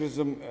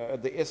gangsterism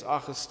at the SA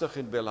Gestig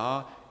in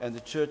Belha, and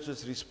the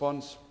church's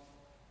response.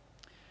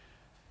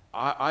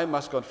 I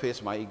must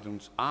confess my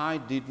ignorance. I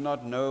did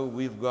not know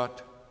we've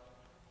got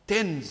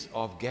tens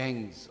of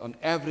gangs, on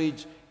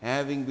average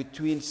having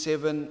between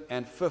 7,000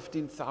 and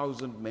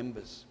 15,000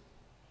 members.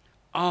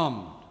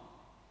 Armed.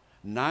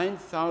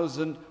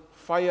 9,000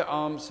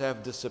 firearms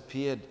have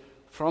disappeared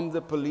from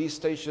the police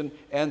station,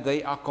 and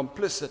they are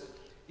complicit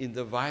in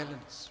the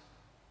violence.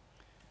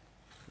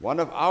 One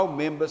of our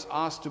members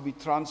asked to be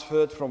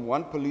transferred from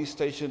one police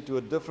station to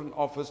a different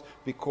office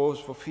because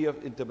for fear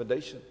of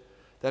intimidation.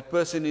 That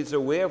person is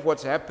aware of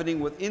what's happening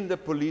within the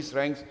police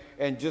ranks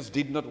and just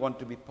did not want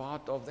to be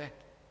part of that.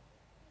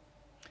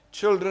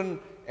 Children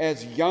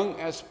as young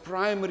as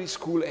primary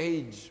school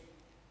age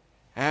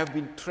have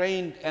been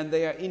trained and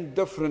they are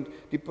indifferent.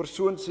 Die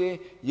persoon sê,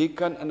 jy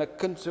kan in 'n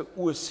kind se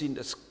oë sien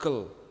 'n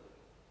skil.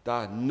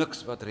 Daar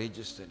niks wat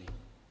register nie.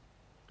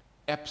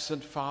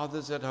 Absent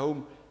fathers at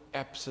home,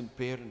 absent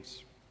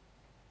parents.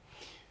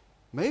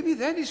 Maybe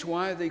that is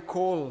why they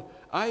call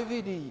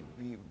Ivy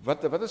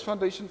wat is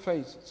foundation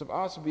phase? Is op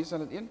A se B aan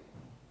dit 1?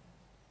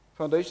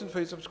 Foundation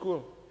phase op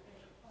skool.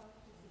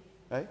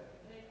 Hey?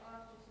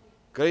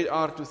 Grade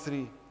R to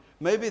 3.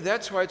 Maybe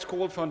that's why it's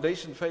called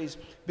foundation phase,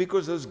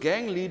 because those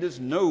gang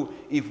leaders know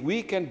if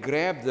we can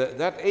grab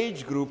that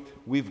age group,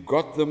 we've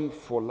got them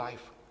for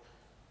life.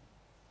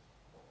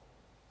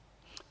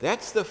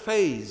 That's the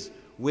phase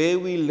where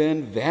we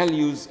learn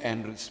values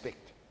and respect.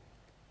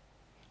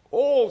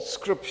 All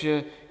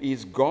scripture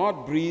is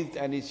God-breathed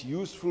and is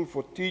useful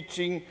for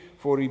teaching,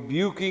 for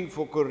rebuking,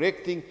 for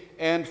correcting,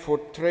 and for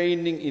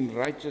training in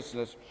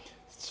righteousness,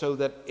 so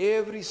that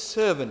every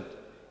servant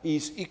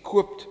is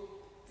equipped,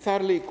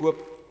 thoroughly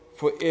equipped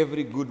for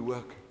every good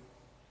work.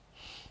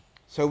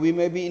 So we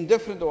may be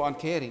indifferent or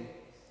uncaring,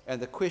 and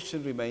the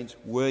question remains,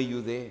 were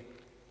you there?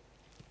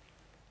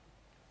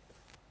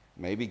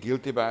 Maybe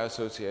guilty by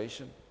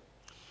association.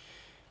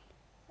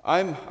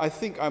 I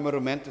think I'm a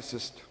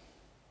romanticist.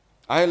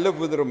 I live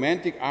with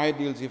romantic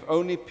ideals. If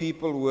only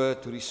people were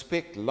to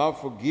respect,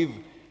 love, forgive,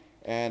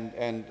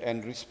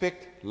 and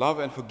respect, love,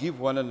 and forgive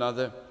one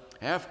another,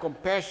 have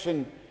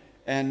compassion,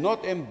 and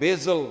not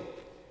embezzle,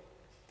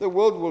 the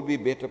world will be a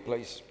better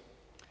place.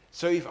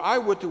 So if I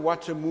were to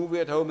watch a movie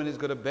at home and it's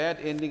got a bad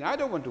ending, I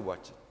don't want to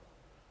watch it.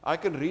 I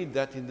can read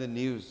that in the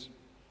news.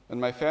 And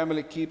my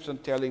family keeps on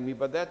telling me,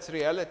 but that's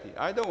reality.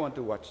 I don't want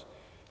to watch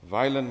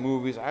violent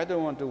movies. I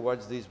don't want to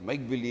watch these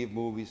make-believe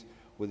movies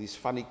with these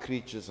funny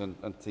creatures and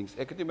things.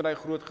 Ek het nie met daai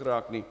groot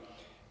geraak nie.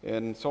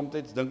 En soms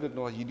dink ek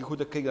nog, as jy die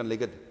goede kyk, dan lyk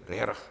dit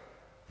regtig,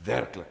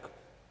 werklik.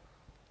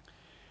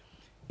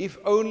 If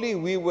only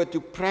we were to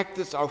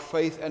practice our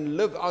faith and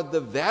live out the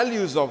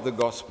values of the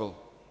gospel,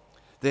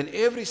 then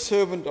every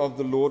servant of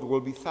the Lord will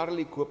be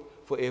thoroughly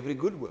equipped for every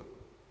good work.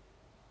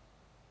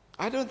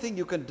 I don't think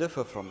you can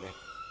differ from that.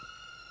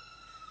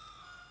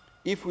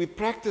 If we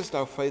practiced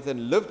our faith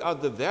and lived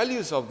out the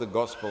values of the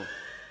gospel,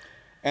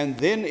 and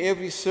then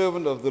every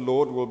servant of the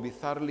Lord will be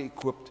thoroughly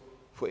equipped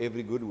for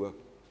every good work.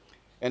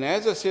 And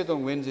as I said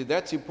on Wednesday,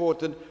 that's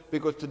important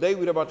because today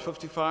we're about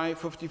 55,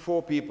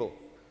 54 people.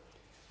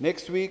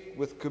 Next week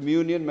with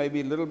communion, maybe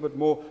a little bit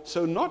more.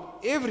 So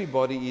not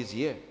everybody is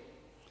here.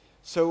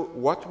 So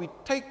what we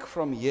take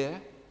from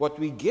here, what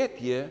we get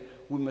here,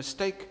 we must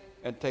take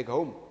and take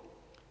home.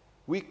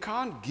 We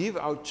can't give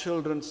our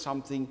children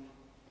something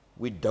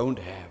we don't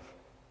have.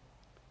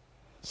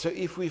 So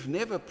if we've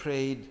never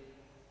prayed,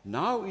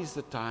 now is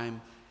the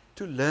time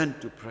to learn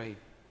to pray.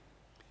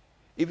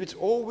 If it's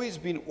always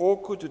been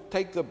awkward to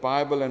take the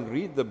Bible and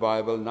read the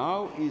Bible,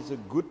 now is a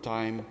good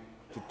time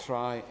to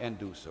try and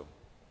do so.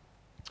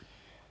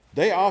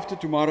 Day after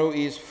tomorrow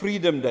is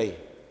Freedom Day.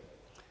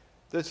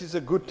 This is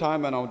a good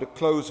time, and I want to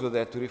close with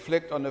that, to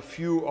reflect on a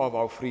few of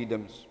our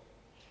freedoms.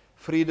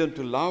 Freedom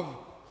to love,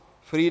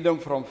 freedom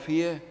from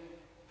fear,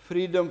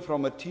 freedom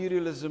from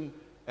materialism,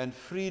 and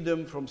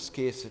freedom from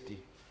scarcity.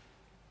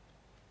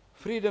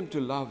 Freedom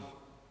to love.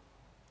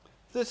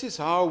 This is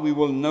how we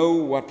will know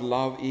what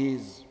love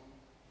is.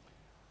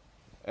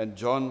 And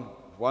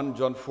 1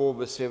 John 4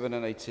 verse 7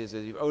 and 8 says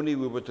that if only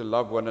we were to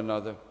love one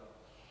another.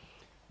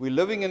 We're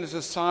living in a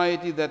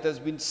society that has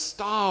been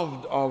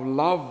starved of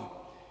love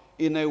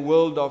in a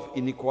world of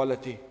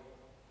inequality.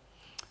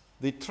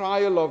 The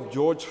trial of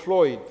George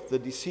Floyd, the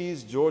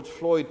deceased George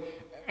Floyd,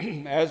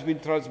 has been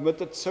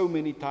transmitted so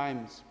many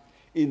times.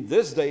 In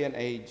this day and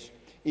age,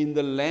 in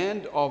the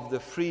land of the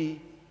free,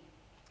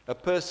 a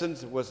person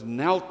was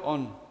knelt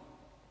on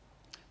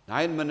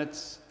 9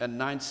 minutes and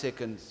 9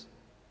 seconds,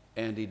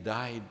 and he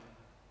died.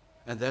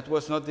 And that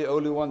was not the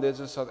only one.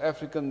 There's a South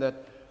African that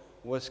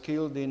was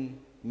killed in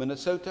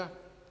Minnesota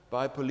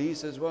by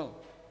police as well.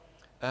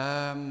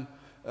 There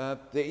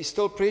is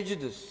still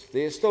prejudice.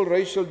 There is still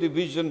racial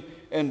division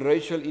and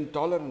racial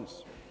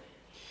intolerance.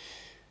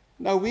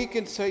 Now we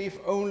can say, if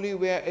only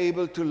we are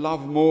able to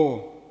love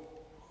more,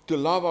 to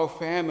love our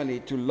family,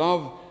 to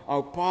love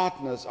our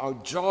partners, our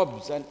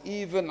jobs, and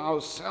even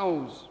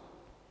ourselves.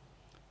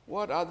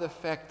 What are the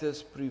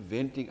factors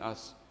preventing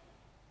us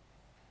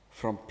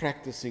from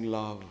practicing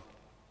love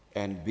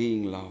and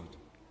being loved?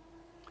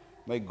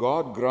 May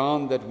God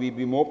grant that we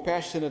be more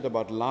passionate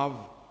about love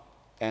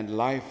and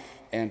life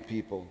and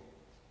people.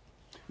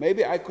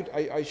 Maybe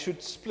I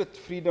should split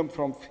freedom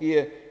from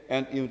fear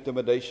and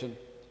intimidation.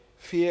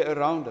 Fear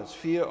around us,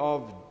 fear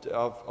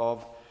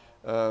of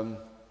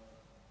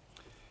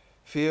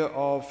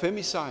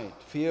femicide,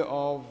 fear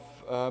of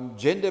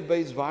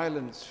gender-based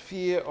violence,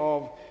 fear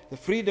of the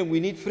freedom. We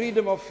need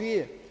freedom of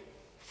fear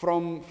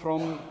from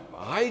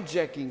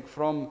hijacking,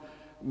 from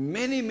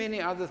many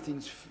other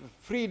things.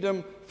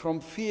 Freedom from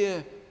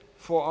fear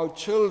for our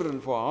children,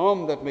 for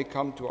harm that may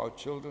come to our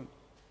children.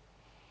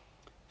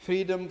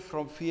 Freedom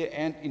from fear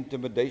and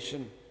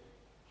intimidation.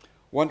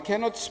 One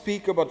cannot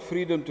speak about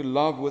freedom to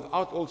love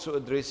without also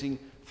addressing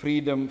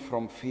freedom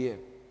from fear.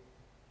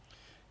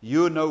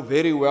 You know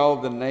very well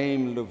the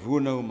name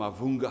Levuno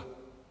Mavunga,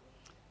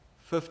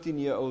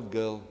 15-year-old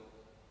girl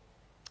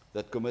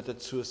that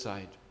committed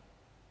suicide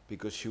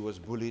because she was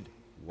bullied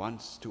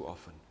once too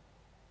often.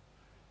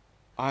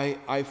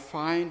 I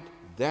find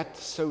that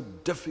so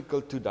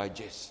difficult to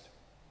digest.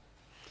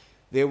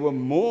 There were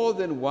more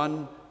than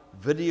one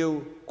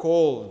video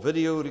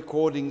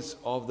recordings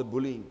of the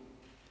bullying.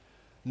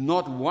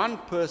 Not one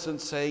person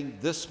saying,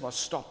 this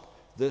must stop,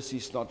 this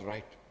is not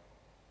right.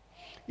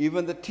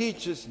 Even the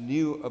teachers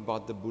knew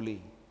about the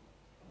bullying.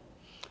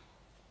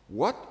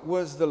 What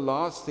were the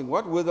last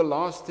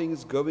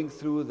things going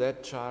through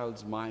that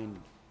child's mind?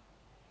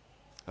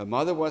 Her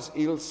mother was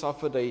ill,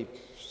 suffered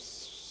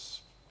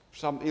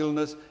some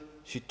illness.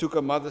 She took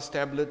her mother's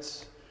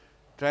tablets,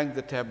 drank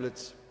the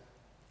tablets,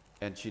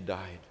 and she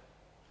died.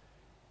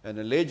 And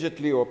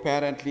allegedly or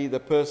apparently the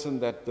person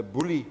that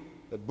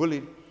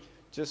bullied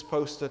just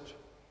posted,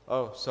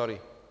 oh,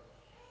 sorry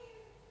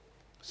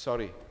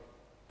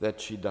that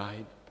she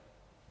died.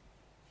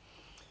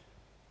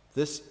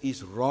 This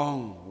is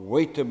wrong.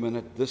 Wait a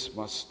minute, this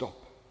must stop.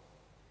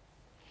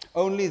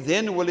 Only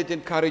then will it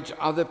encourage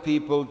other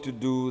people to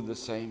do the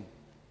same.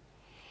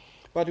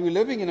 But we're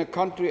living in a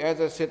country,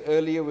 as I said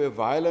earlier, where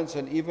violence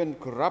and even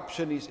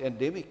corruption is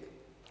endemic.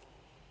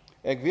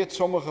 Ek weet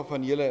sommige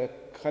van julle,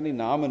 ek gaan nie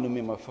name noem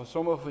nie, maar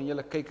sommige van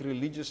julle kyk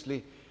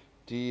religiously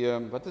die,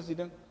 wat is die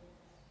ding?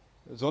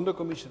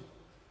 Sondercommission.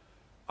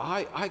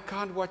 I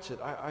can't watch it.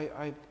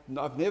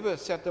 I've never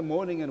sat a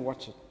morning and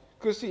watched it.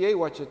 Christy, jy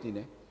watch it nie,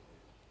 ne?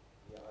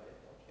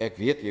 Ek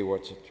weet jy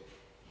watch it.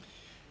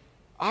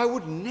 I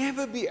would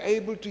never be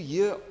able to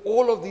hear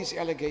all of these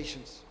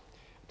allegations.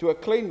 Toe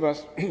ek klein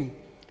was,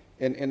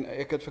 en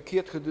ek het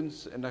verkeerd gedoen,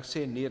 en ek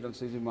sê nee, dan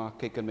sê sy maar,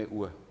 kyk in my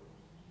oë.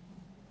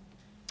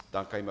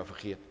 Dan kan jy maar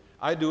vergeet.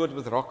 I do it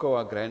with Rocco,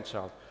 our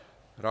grandchild.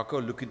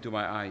 Rocco, look into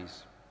my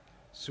eyes.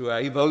 So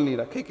hy wil nie,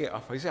 dan kyk hy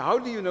af. Hy sê, how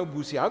do you know,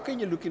 Boesie? How can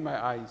you look in my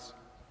eyes?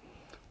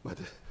 Maar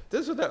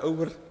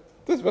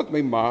dis wat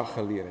my ma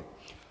geleer het.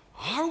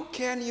 How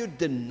can you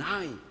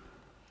deny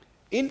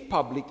in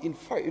public, in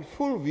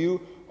full view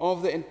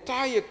of the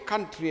entire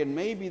country and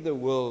maybe the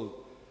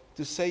world,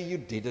 to say you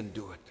didn't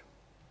do it?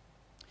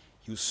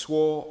 You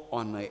swore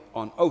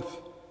on oath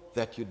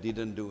that you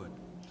didn't do it.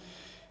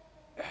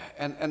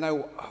 And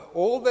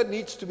all that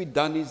needs to be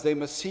done is they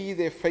must see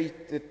their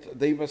fate,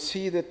 they must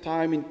see their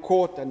time in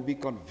court and be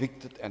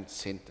convicted and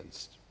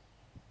sentenced.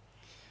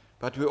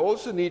 But we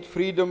also need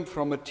freedom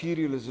from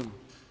materialism.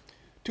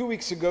 2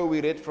 weeks ago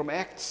we read from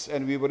Acts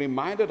and we were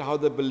reminded how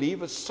the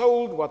believers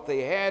sold what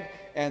they had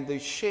and they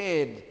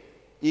shared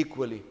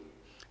equally.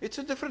 It's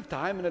a different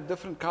time and a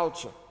different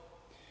culture.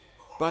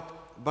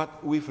 But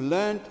we've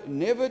learned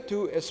never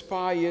to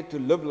aspire to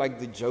live like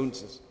the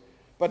Joneses.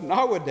 But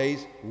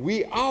nowadays,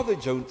 we are the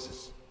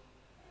Joneses.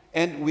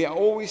 And we are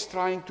always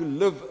trying to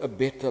live a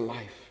better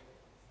life.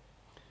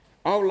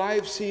 Our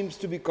life seems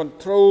to be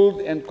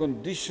controlled and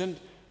conditioned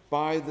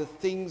by the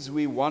things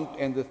we want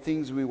and the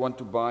things we want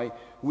to buy.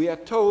 We are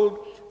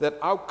told that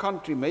our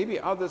country, maybe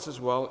others as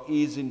well,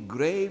 is in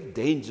grave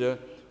danger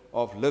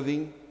of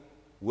living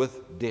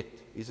with debt.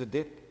 Is it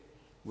debt?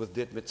 With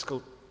debt, met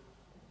skuld.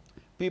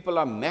 People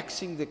are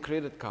maxing their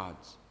credit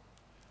cards.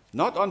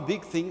 Not on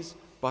big things,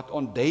 but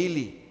on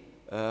daily,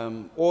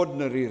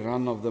 ordinary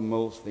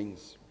run-of-the-mill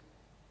things.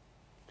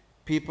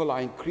 People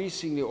are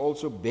increasingly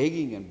also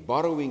begging and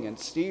borrowing and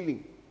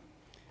stealing.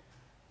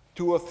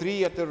 2 or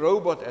 3 at a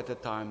robot at a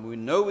time. We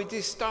know it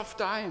is tough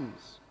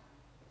times.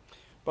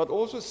 But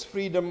also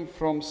freedom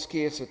from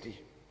scarcity.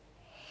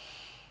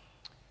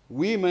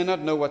 We may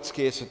not know what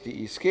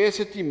scarcity is.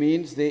 Scarcity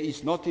means there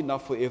is not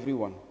enough for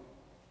everyone.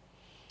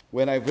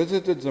 When I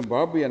visited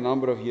Zimbabwe a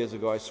number of years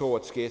ago, I saw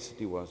what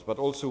scarcity was, but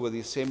also with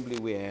the assembly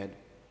we had.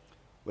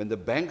 When the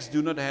banks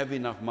do not have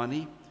enough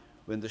money,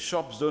 when the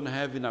shops don't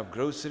have enough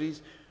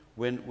groceries,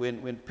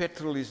 when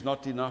petrol is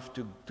not enough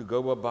to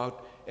go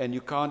about, and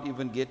you can't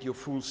even get your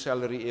full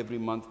salary every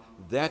month,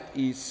 that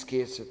is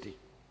scarcity.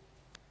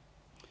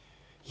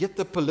 Yet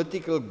the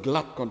political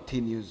glut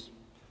continues.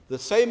 The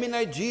same in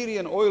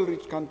Nigeria, an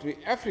oil-rich country.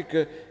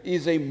 Africa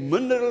is a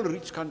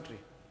mineral-rich country.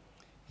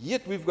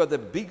 Yet we've got the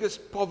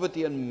biggest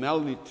poverty and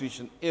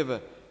malnutrition ever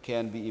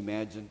can be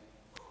imagined.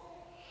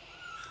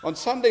 On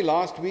Sunday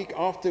last week,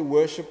 after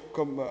worship,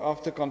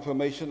 after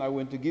confirmation, I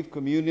went to give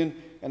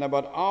communion, and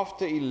about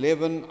after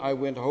 11, I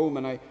went home,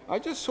 and I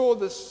just saw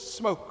this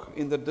smoke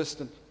in the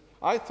distance.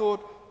 I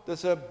thought,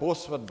 there's a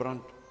bos wat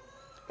brand.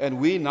 And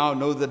we now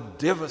know the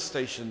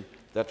devastation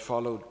that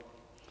followed.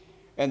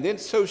 And then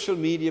social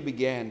media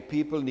began.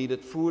 People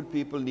needed food,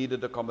 people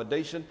needed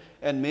accommodation,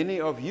 and many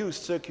of you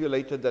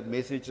circulated that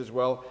message as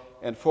well,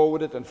 and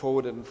forwarded and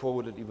forwarded and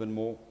forwarded even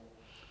more.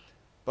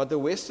 But the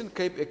Western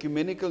Cape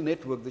Ecumenical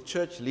Network, the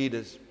church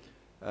leaders,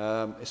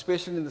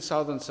 especially in the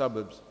southern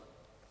suburbs,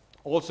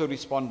 also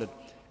responded.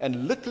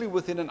 And literally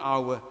within an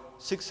hour,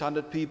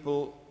 600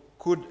 people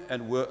could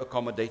and were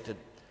accommodated,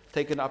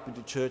 taken up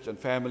into church and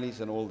families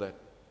and all that.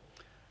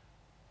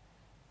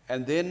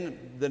 And then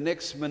the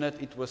next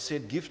minute it was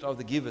said, Gift of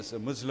the Givers, a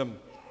Muslim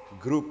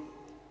group,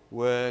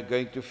 were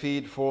going to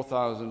feed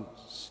 4,000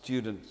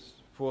 students,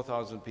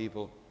 4,000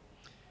 people.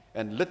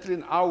 And literally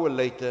an hour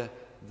later,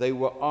 they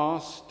were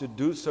asked to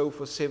do so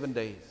for 7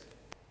 days.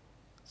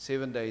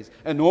 7 days.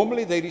 And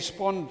normally they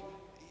respond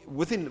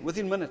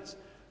within minutes.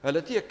 Hulle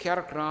het nie 'n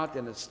kerkraad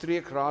en 'n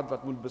streekraad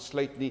wat moet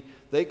besluit nie.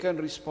 They can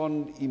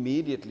respond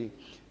immediately.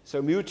 So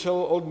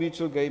Old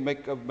Mutual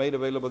made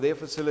available their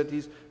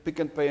facilities. Pick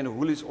and Pay and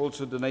Woolies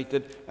also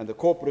donated, and the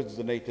corporates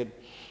donated.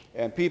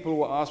 And people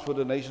were asked for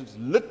donations.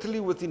 Literally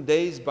within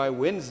days, by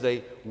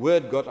Wednesday,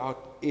 word got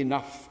out,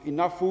 enough.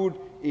 Enough food,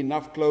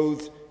 enough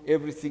clothes,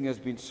 everything has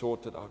been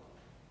sorted out.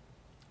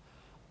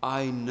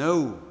 I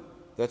know,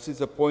 that is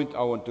the point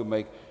I want to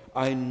make,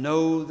 I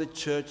know the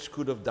church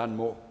could have done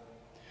more.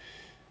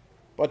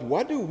 But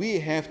what do we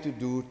have to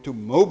do to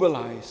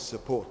mobilize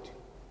support?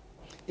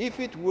 If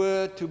it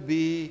were to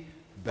be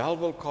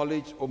Belleville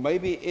College or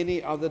maybe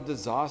any other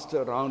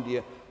disaster around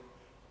here,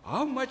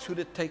 how much would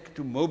it take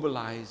to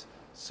mobilize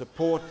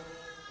support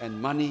and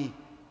money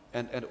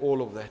and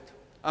all of that?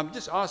 I'm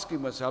just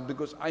asking myself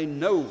because I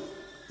know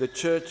the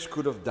church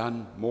could have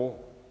done more.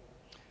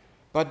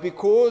 But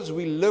because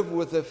we live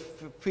with a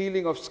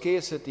feeling of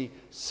scarcity,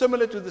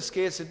 similar to the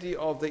scarcity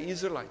of the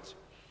Israelites,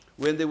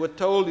 when they were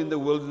told in the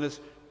wilderness,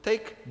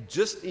 take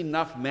just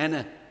enough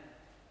manna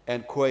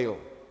and quail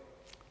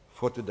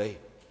for today.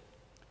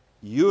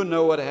 You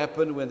know what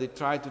happened when they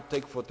tried to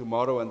take for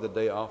tomorrow and the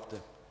day after.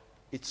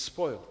 It's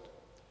spoiled.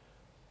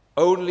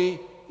 Only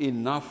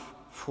enough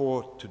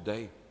for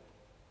today.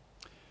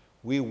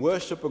 We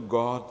worship a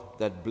God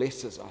that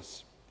blesses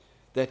us,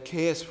 that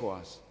cares for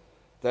us,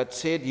 that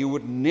said He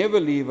would never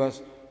leave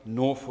us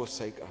nor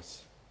forsake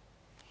us.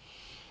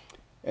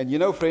 And you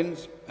know,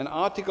 friends, an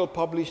article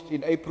published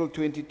in April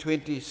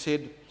 2020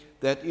 said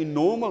that in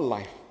normal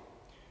life,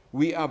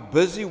 we are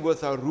busy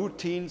with our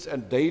routines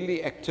and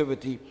daily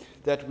activity,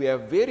 that we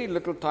have very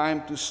little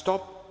time to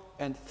stop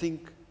and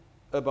think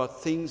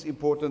about things,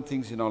 important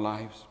things in our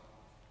lives.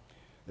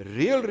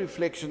 Real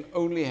reflection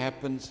only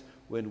happens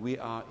when we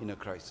are in a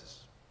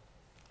crisis.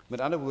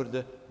 Met ander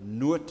woorde,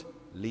 nood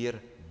leer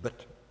bid.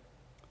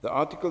 The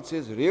article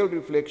says real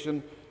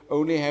reflection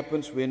only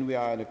happens when we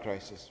are in a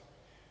crisis.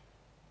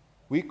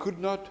 We could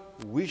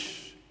not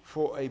wish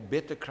for a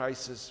better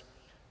crisis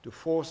to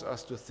force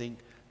us to think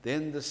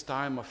than this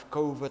time of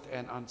COVID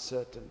and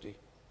uncertainty.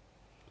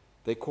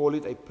 They call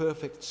it a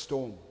perfect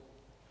storm,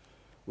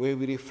 where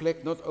we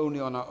reflect not only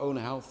on our own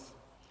health,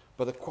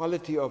 but the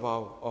quality of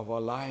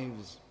our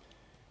lives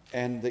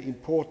and the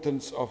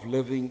importance of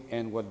living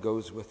and what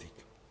goes with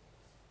it.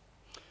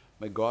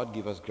 May God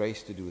give us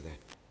grace to do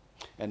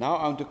that. And now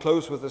I want to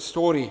close with a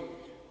story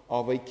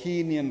of a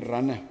Kenyan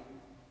runner,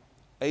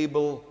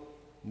 Abel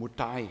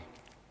Mutai.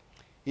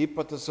 He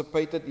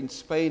participated in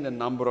Spain a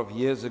number of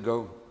years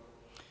ago.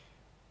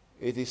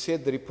 It is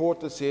said, the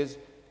reporter says,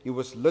 he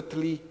was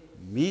literally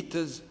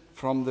meters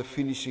from the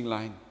finishing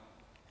line.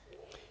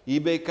 He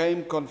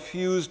became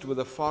confused with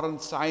the foreign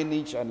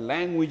signage and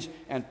language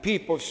and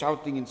people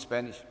shouting in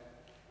Spanish.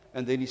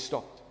 And then he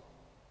stopped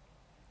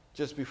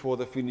just before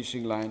the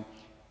finishing line.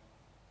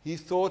 He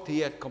thought he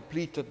had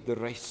completed the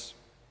race.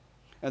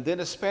 And then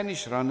a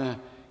Spanish runner,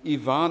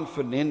 Ivan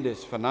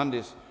Fernandez,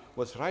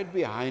 was right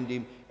behind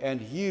him, and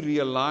he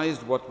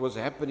realized what was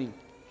happening.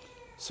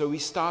 So he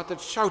started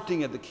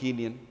shouting at the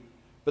Kenyan,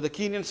 but the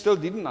Kenyan still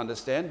didn't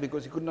understand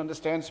because he couldn't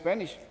understand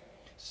Spanish.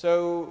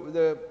 So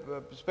the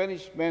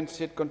Spanish man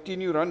said,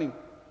 continue running.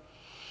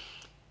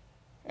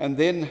 And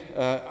then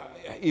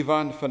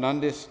Ivan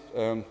Fernandez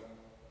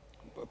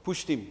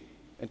pushed him,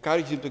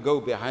 encouraged him to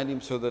go behind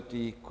him so that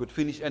he could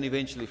finish, and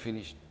eventually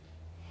finished.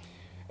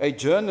 A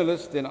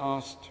journalist then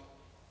asked,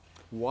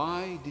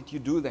 why did you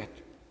do that?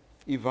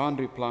 Ivan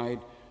replied,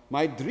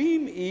 my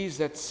dream is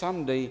that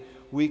someday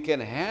we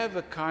can have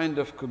a kind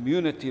of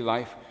community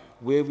life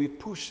where we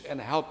push and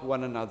help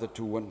one another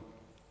to win.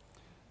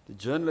 The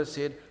journalist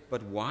said,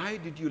 but why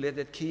did you let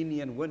that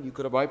Kenyan win? You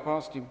could have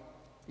bypassed him.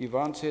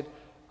 Ivan said,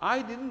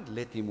 I didn't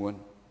let him win.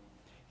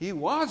 He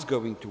was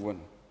going to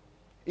win.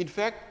 In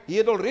fact, he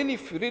had already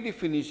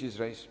finished his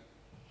race.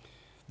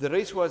 The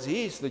race was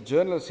his, the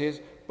journalist says,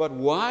 but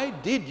why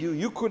did you?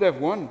 You could have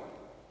won.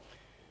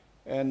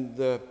 And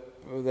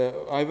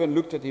Ivan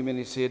looked at him and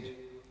he said,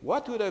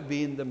 what would have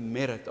been the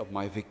merit of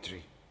my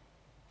victory?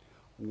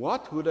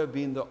 What would have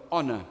been the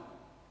honor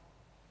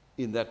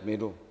in that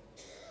medal?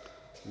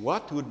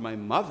 What would my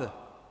mother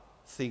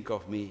think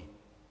of me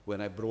when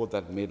I brought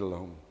that medal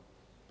home?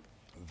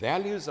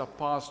 Values are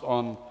passed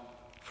on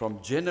from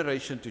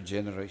generation to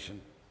generation.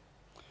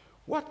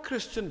 What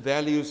Christian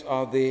values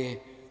are there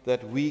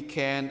that we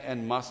can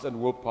and must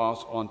and will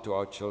pass on to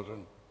our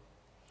children?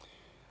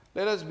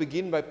 Let us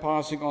begin by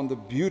passing on the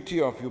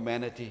beauty of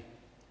humanity,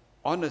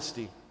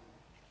 honesty,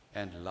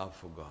 and love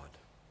for God.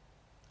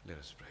 Let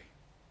us pray.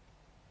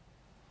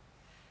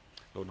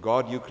 Lord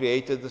God, you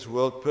created this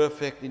world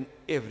perfect in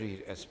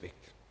every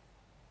aspect.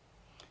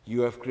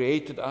 You have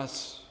created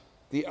us,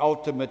 the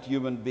ultimate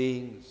human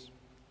beings,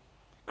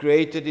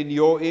 created in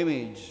your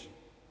image.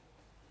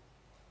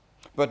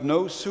 But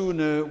no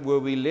sooner were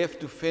we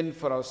left to fend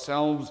for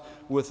ourselves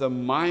with a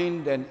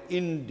mind and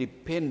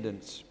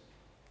independence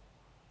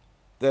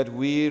that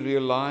we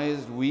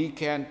realized we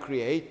can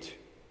create.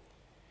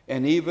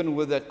 And even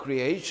with that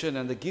creation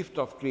and the gift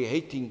of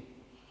creating,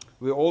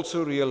 we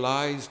also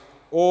realized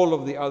all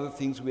of the other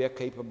things we are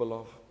capable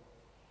of.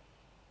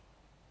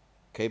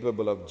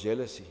 Capable of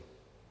jealousy,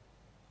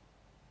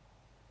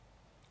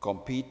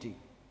 competing,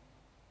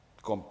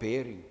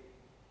 comparing,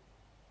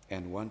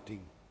 and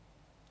wanting.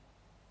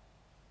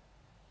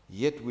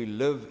 Yet we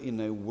live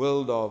in a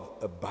world of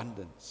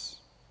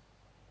abundance,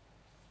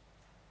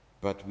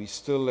 but we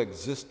still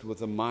exist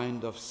with a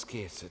mind of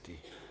scarcity.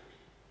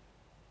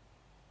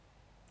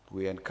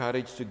 We are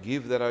encouraged to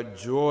give that our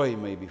joy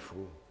may be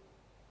full.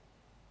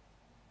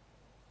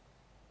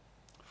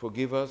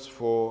 Forgive us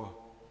for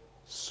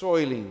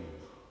soiling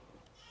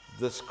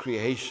this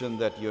creation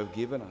that you have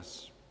given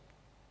us.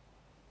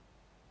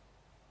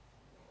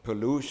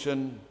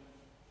 Pollution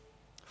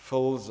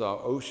fills our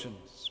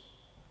oceans,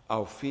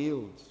 our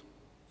fields.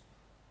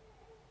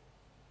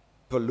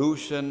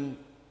 Pollution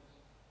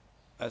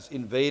has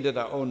invaded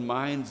our own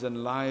minds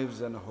and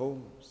lives and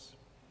homes.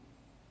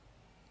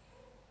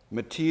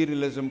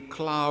 Materialism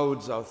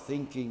clouds our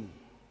thinking.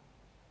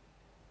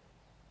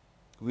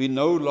 We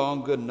no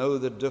longer know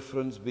the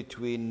difference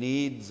between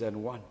needs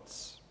and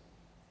wants.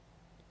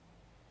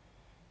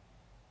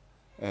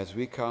 As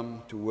we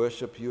come to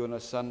worship you on a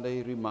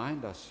Sunday,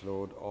 remind us,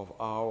 Lord, of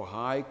our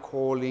high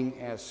calling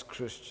as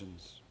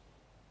Christians.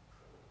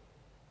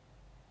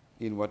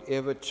 In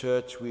whatever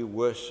church we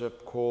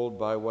worship, called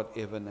by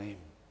whatever name.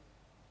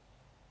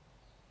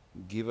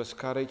 Give us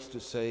courage to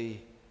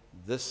say,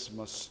 this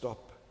must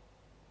stop.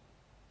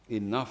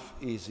 Enough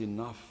is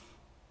enough.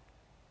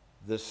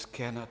 This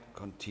cannot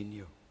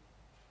continue.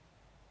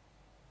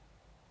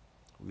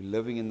 We're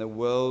living in a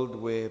world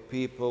where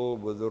people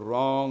with the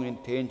wrong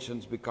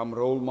intentions become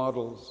role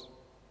models.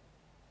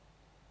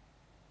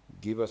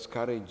 Give us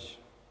courage,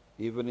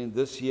 even in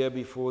this year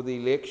before the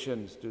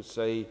elections, to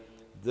say,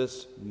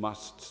 this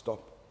must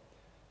stop.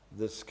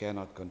 This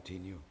cannot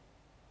continue.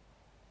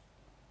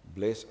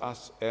 Bless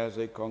us as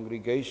a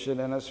congregation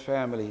and as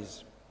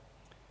families,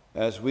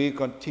 as we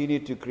continue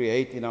to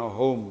create in our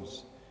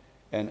homes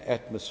an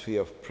atmosphere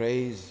of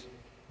praise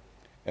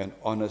and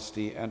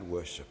honesty and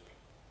worship.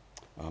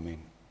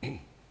 Amen.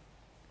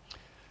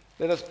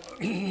 Let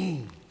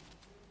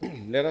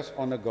us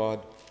honor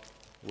God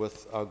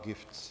with our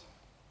gifts.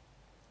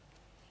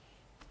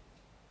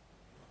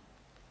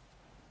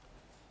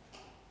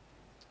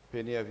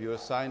 Penny, have you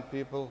assigned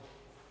people?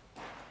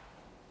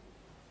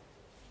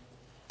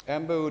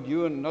 Amber, would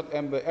you and not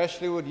Amber,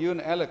 Ashley, would you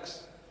and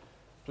Alex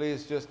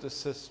please just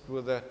assist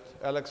with that?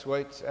 Alex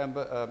waits,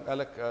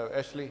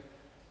 Ashley.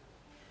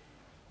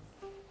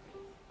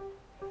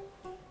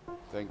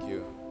 Thank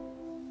you.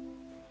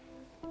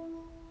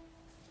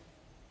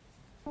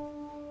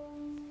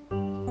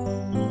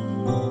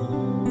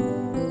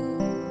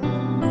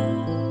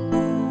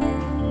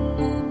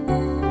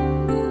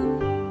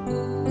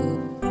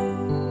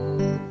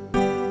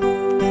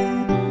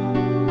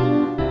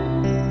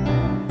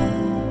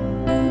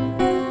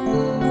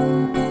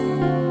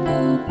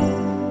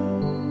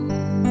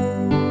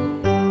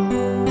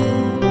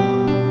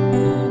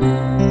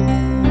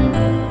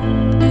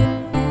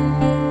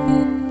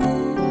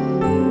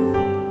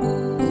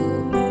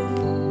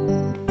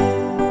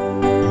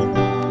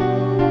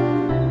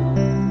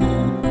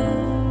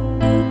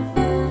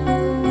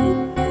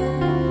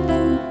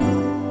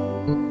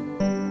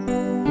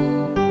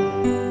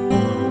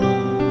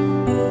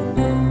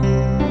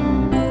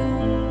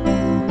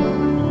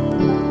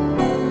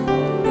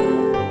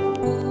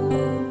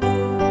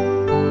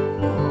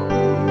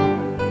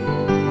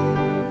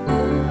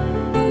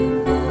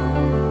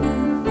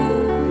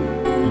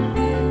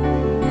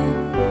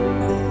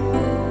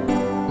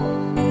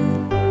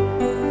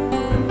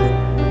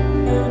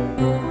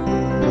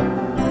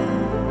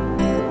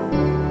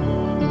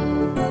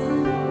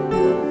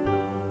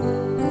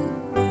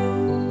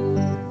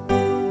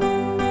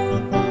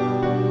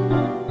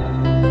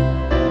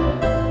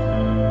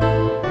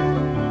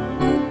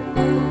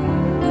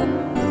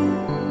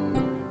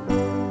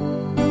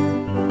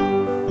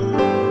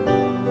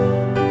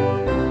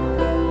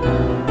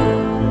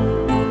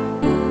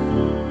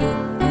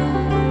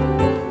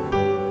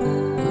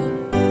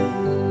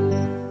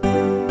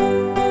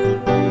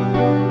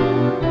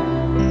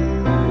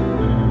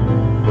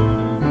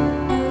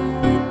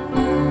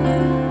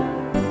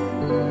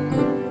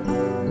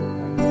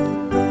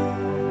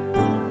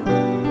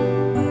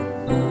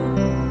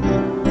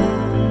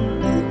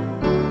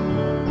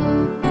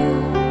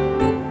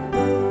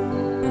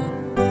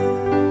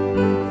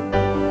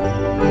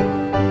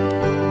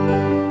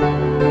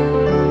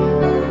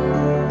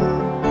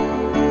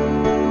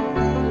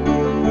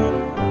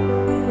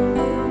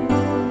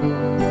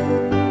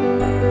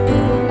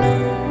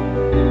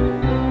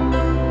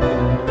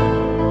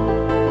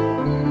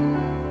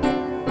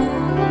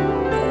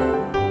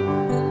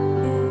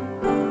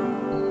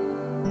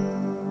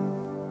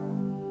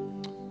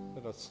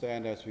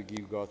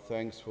 God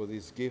thanks for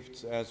these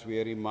gifts. As we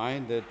are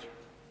reminded,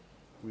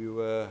 we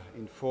were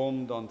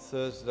informed on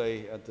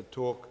Thursday at the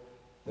talk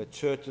that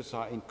churches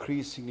are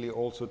increasingly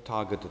also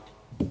targeted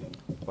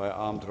by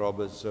armed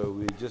robbers. So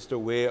we're just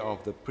aware of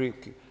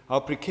how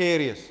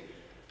precarious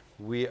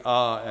we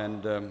are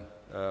and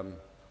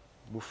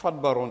hoe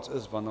vatbaar ons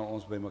is wanneer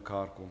ons by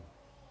mekaar kom.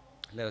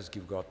 Let us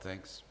give God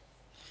thanks.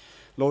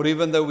 Lord,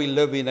 even though we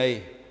live in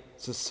a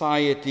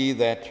society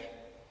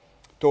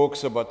that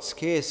talks about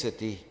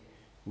scarcity,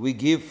 we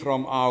give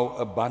from our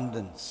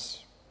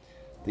abundance,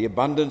 the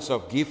abundance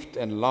of gift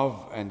and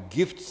love and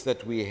gifts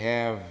that we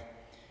have,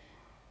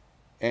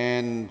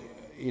 and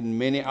in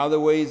many other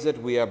ways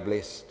that we are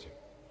blessed.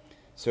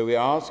 So we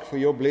ask for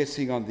your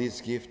blessing on these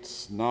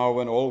gifts now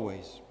and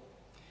always.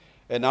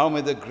 And now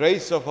may the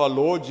grace of our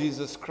Lord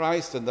Jesus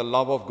Christ and the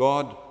love of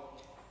God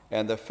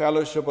and the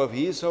fellowship of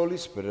his Holy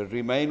Spirit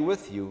remain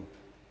with you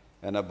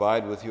and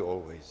abide with you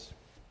always.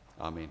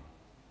 Amen.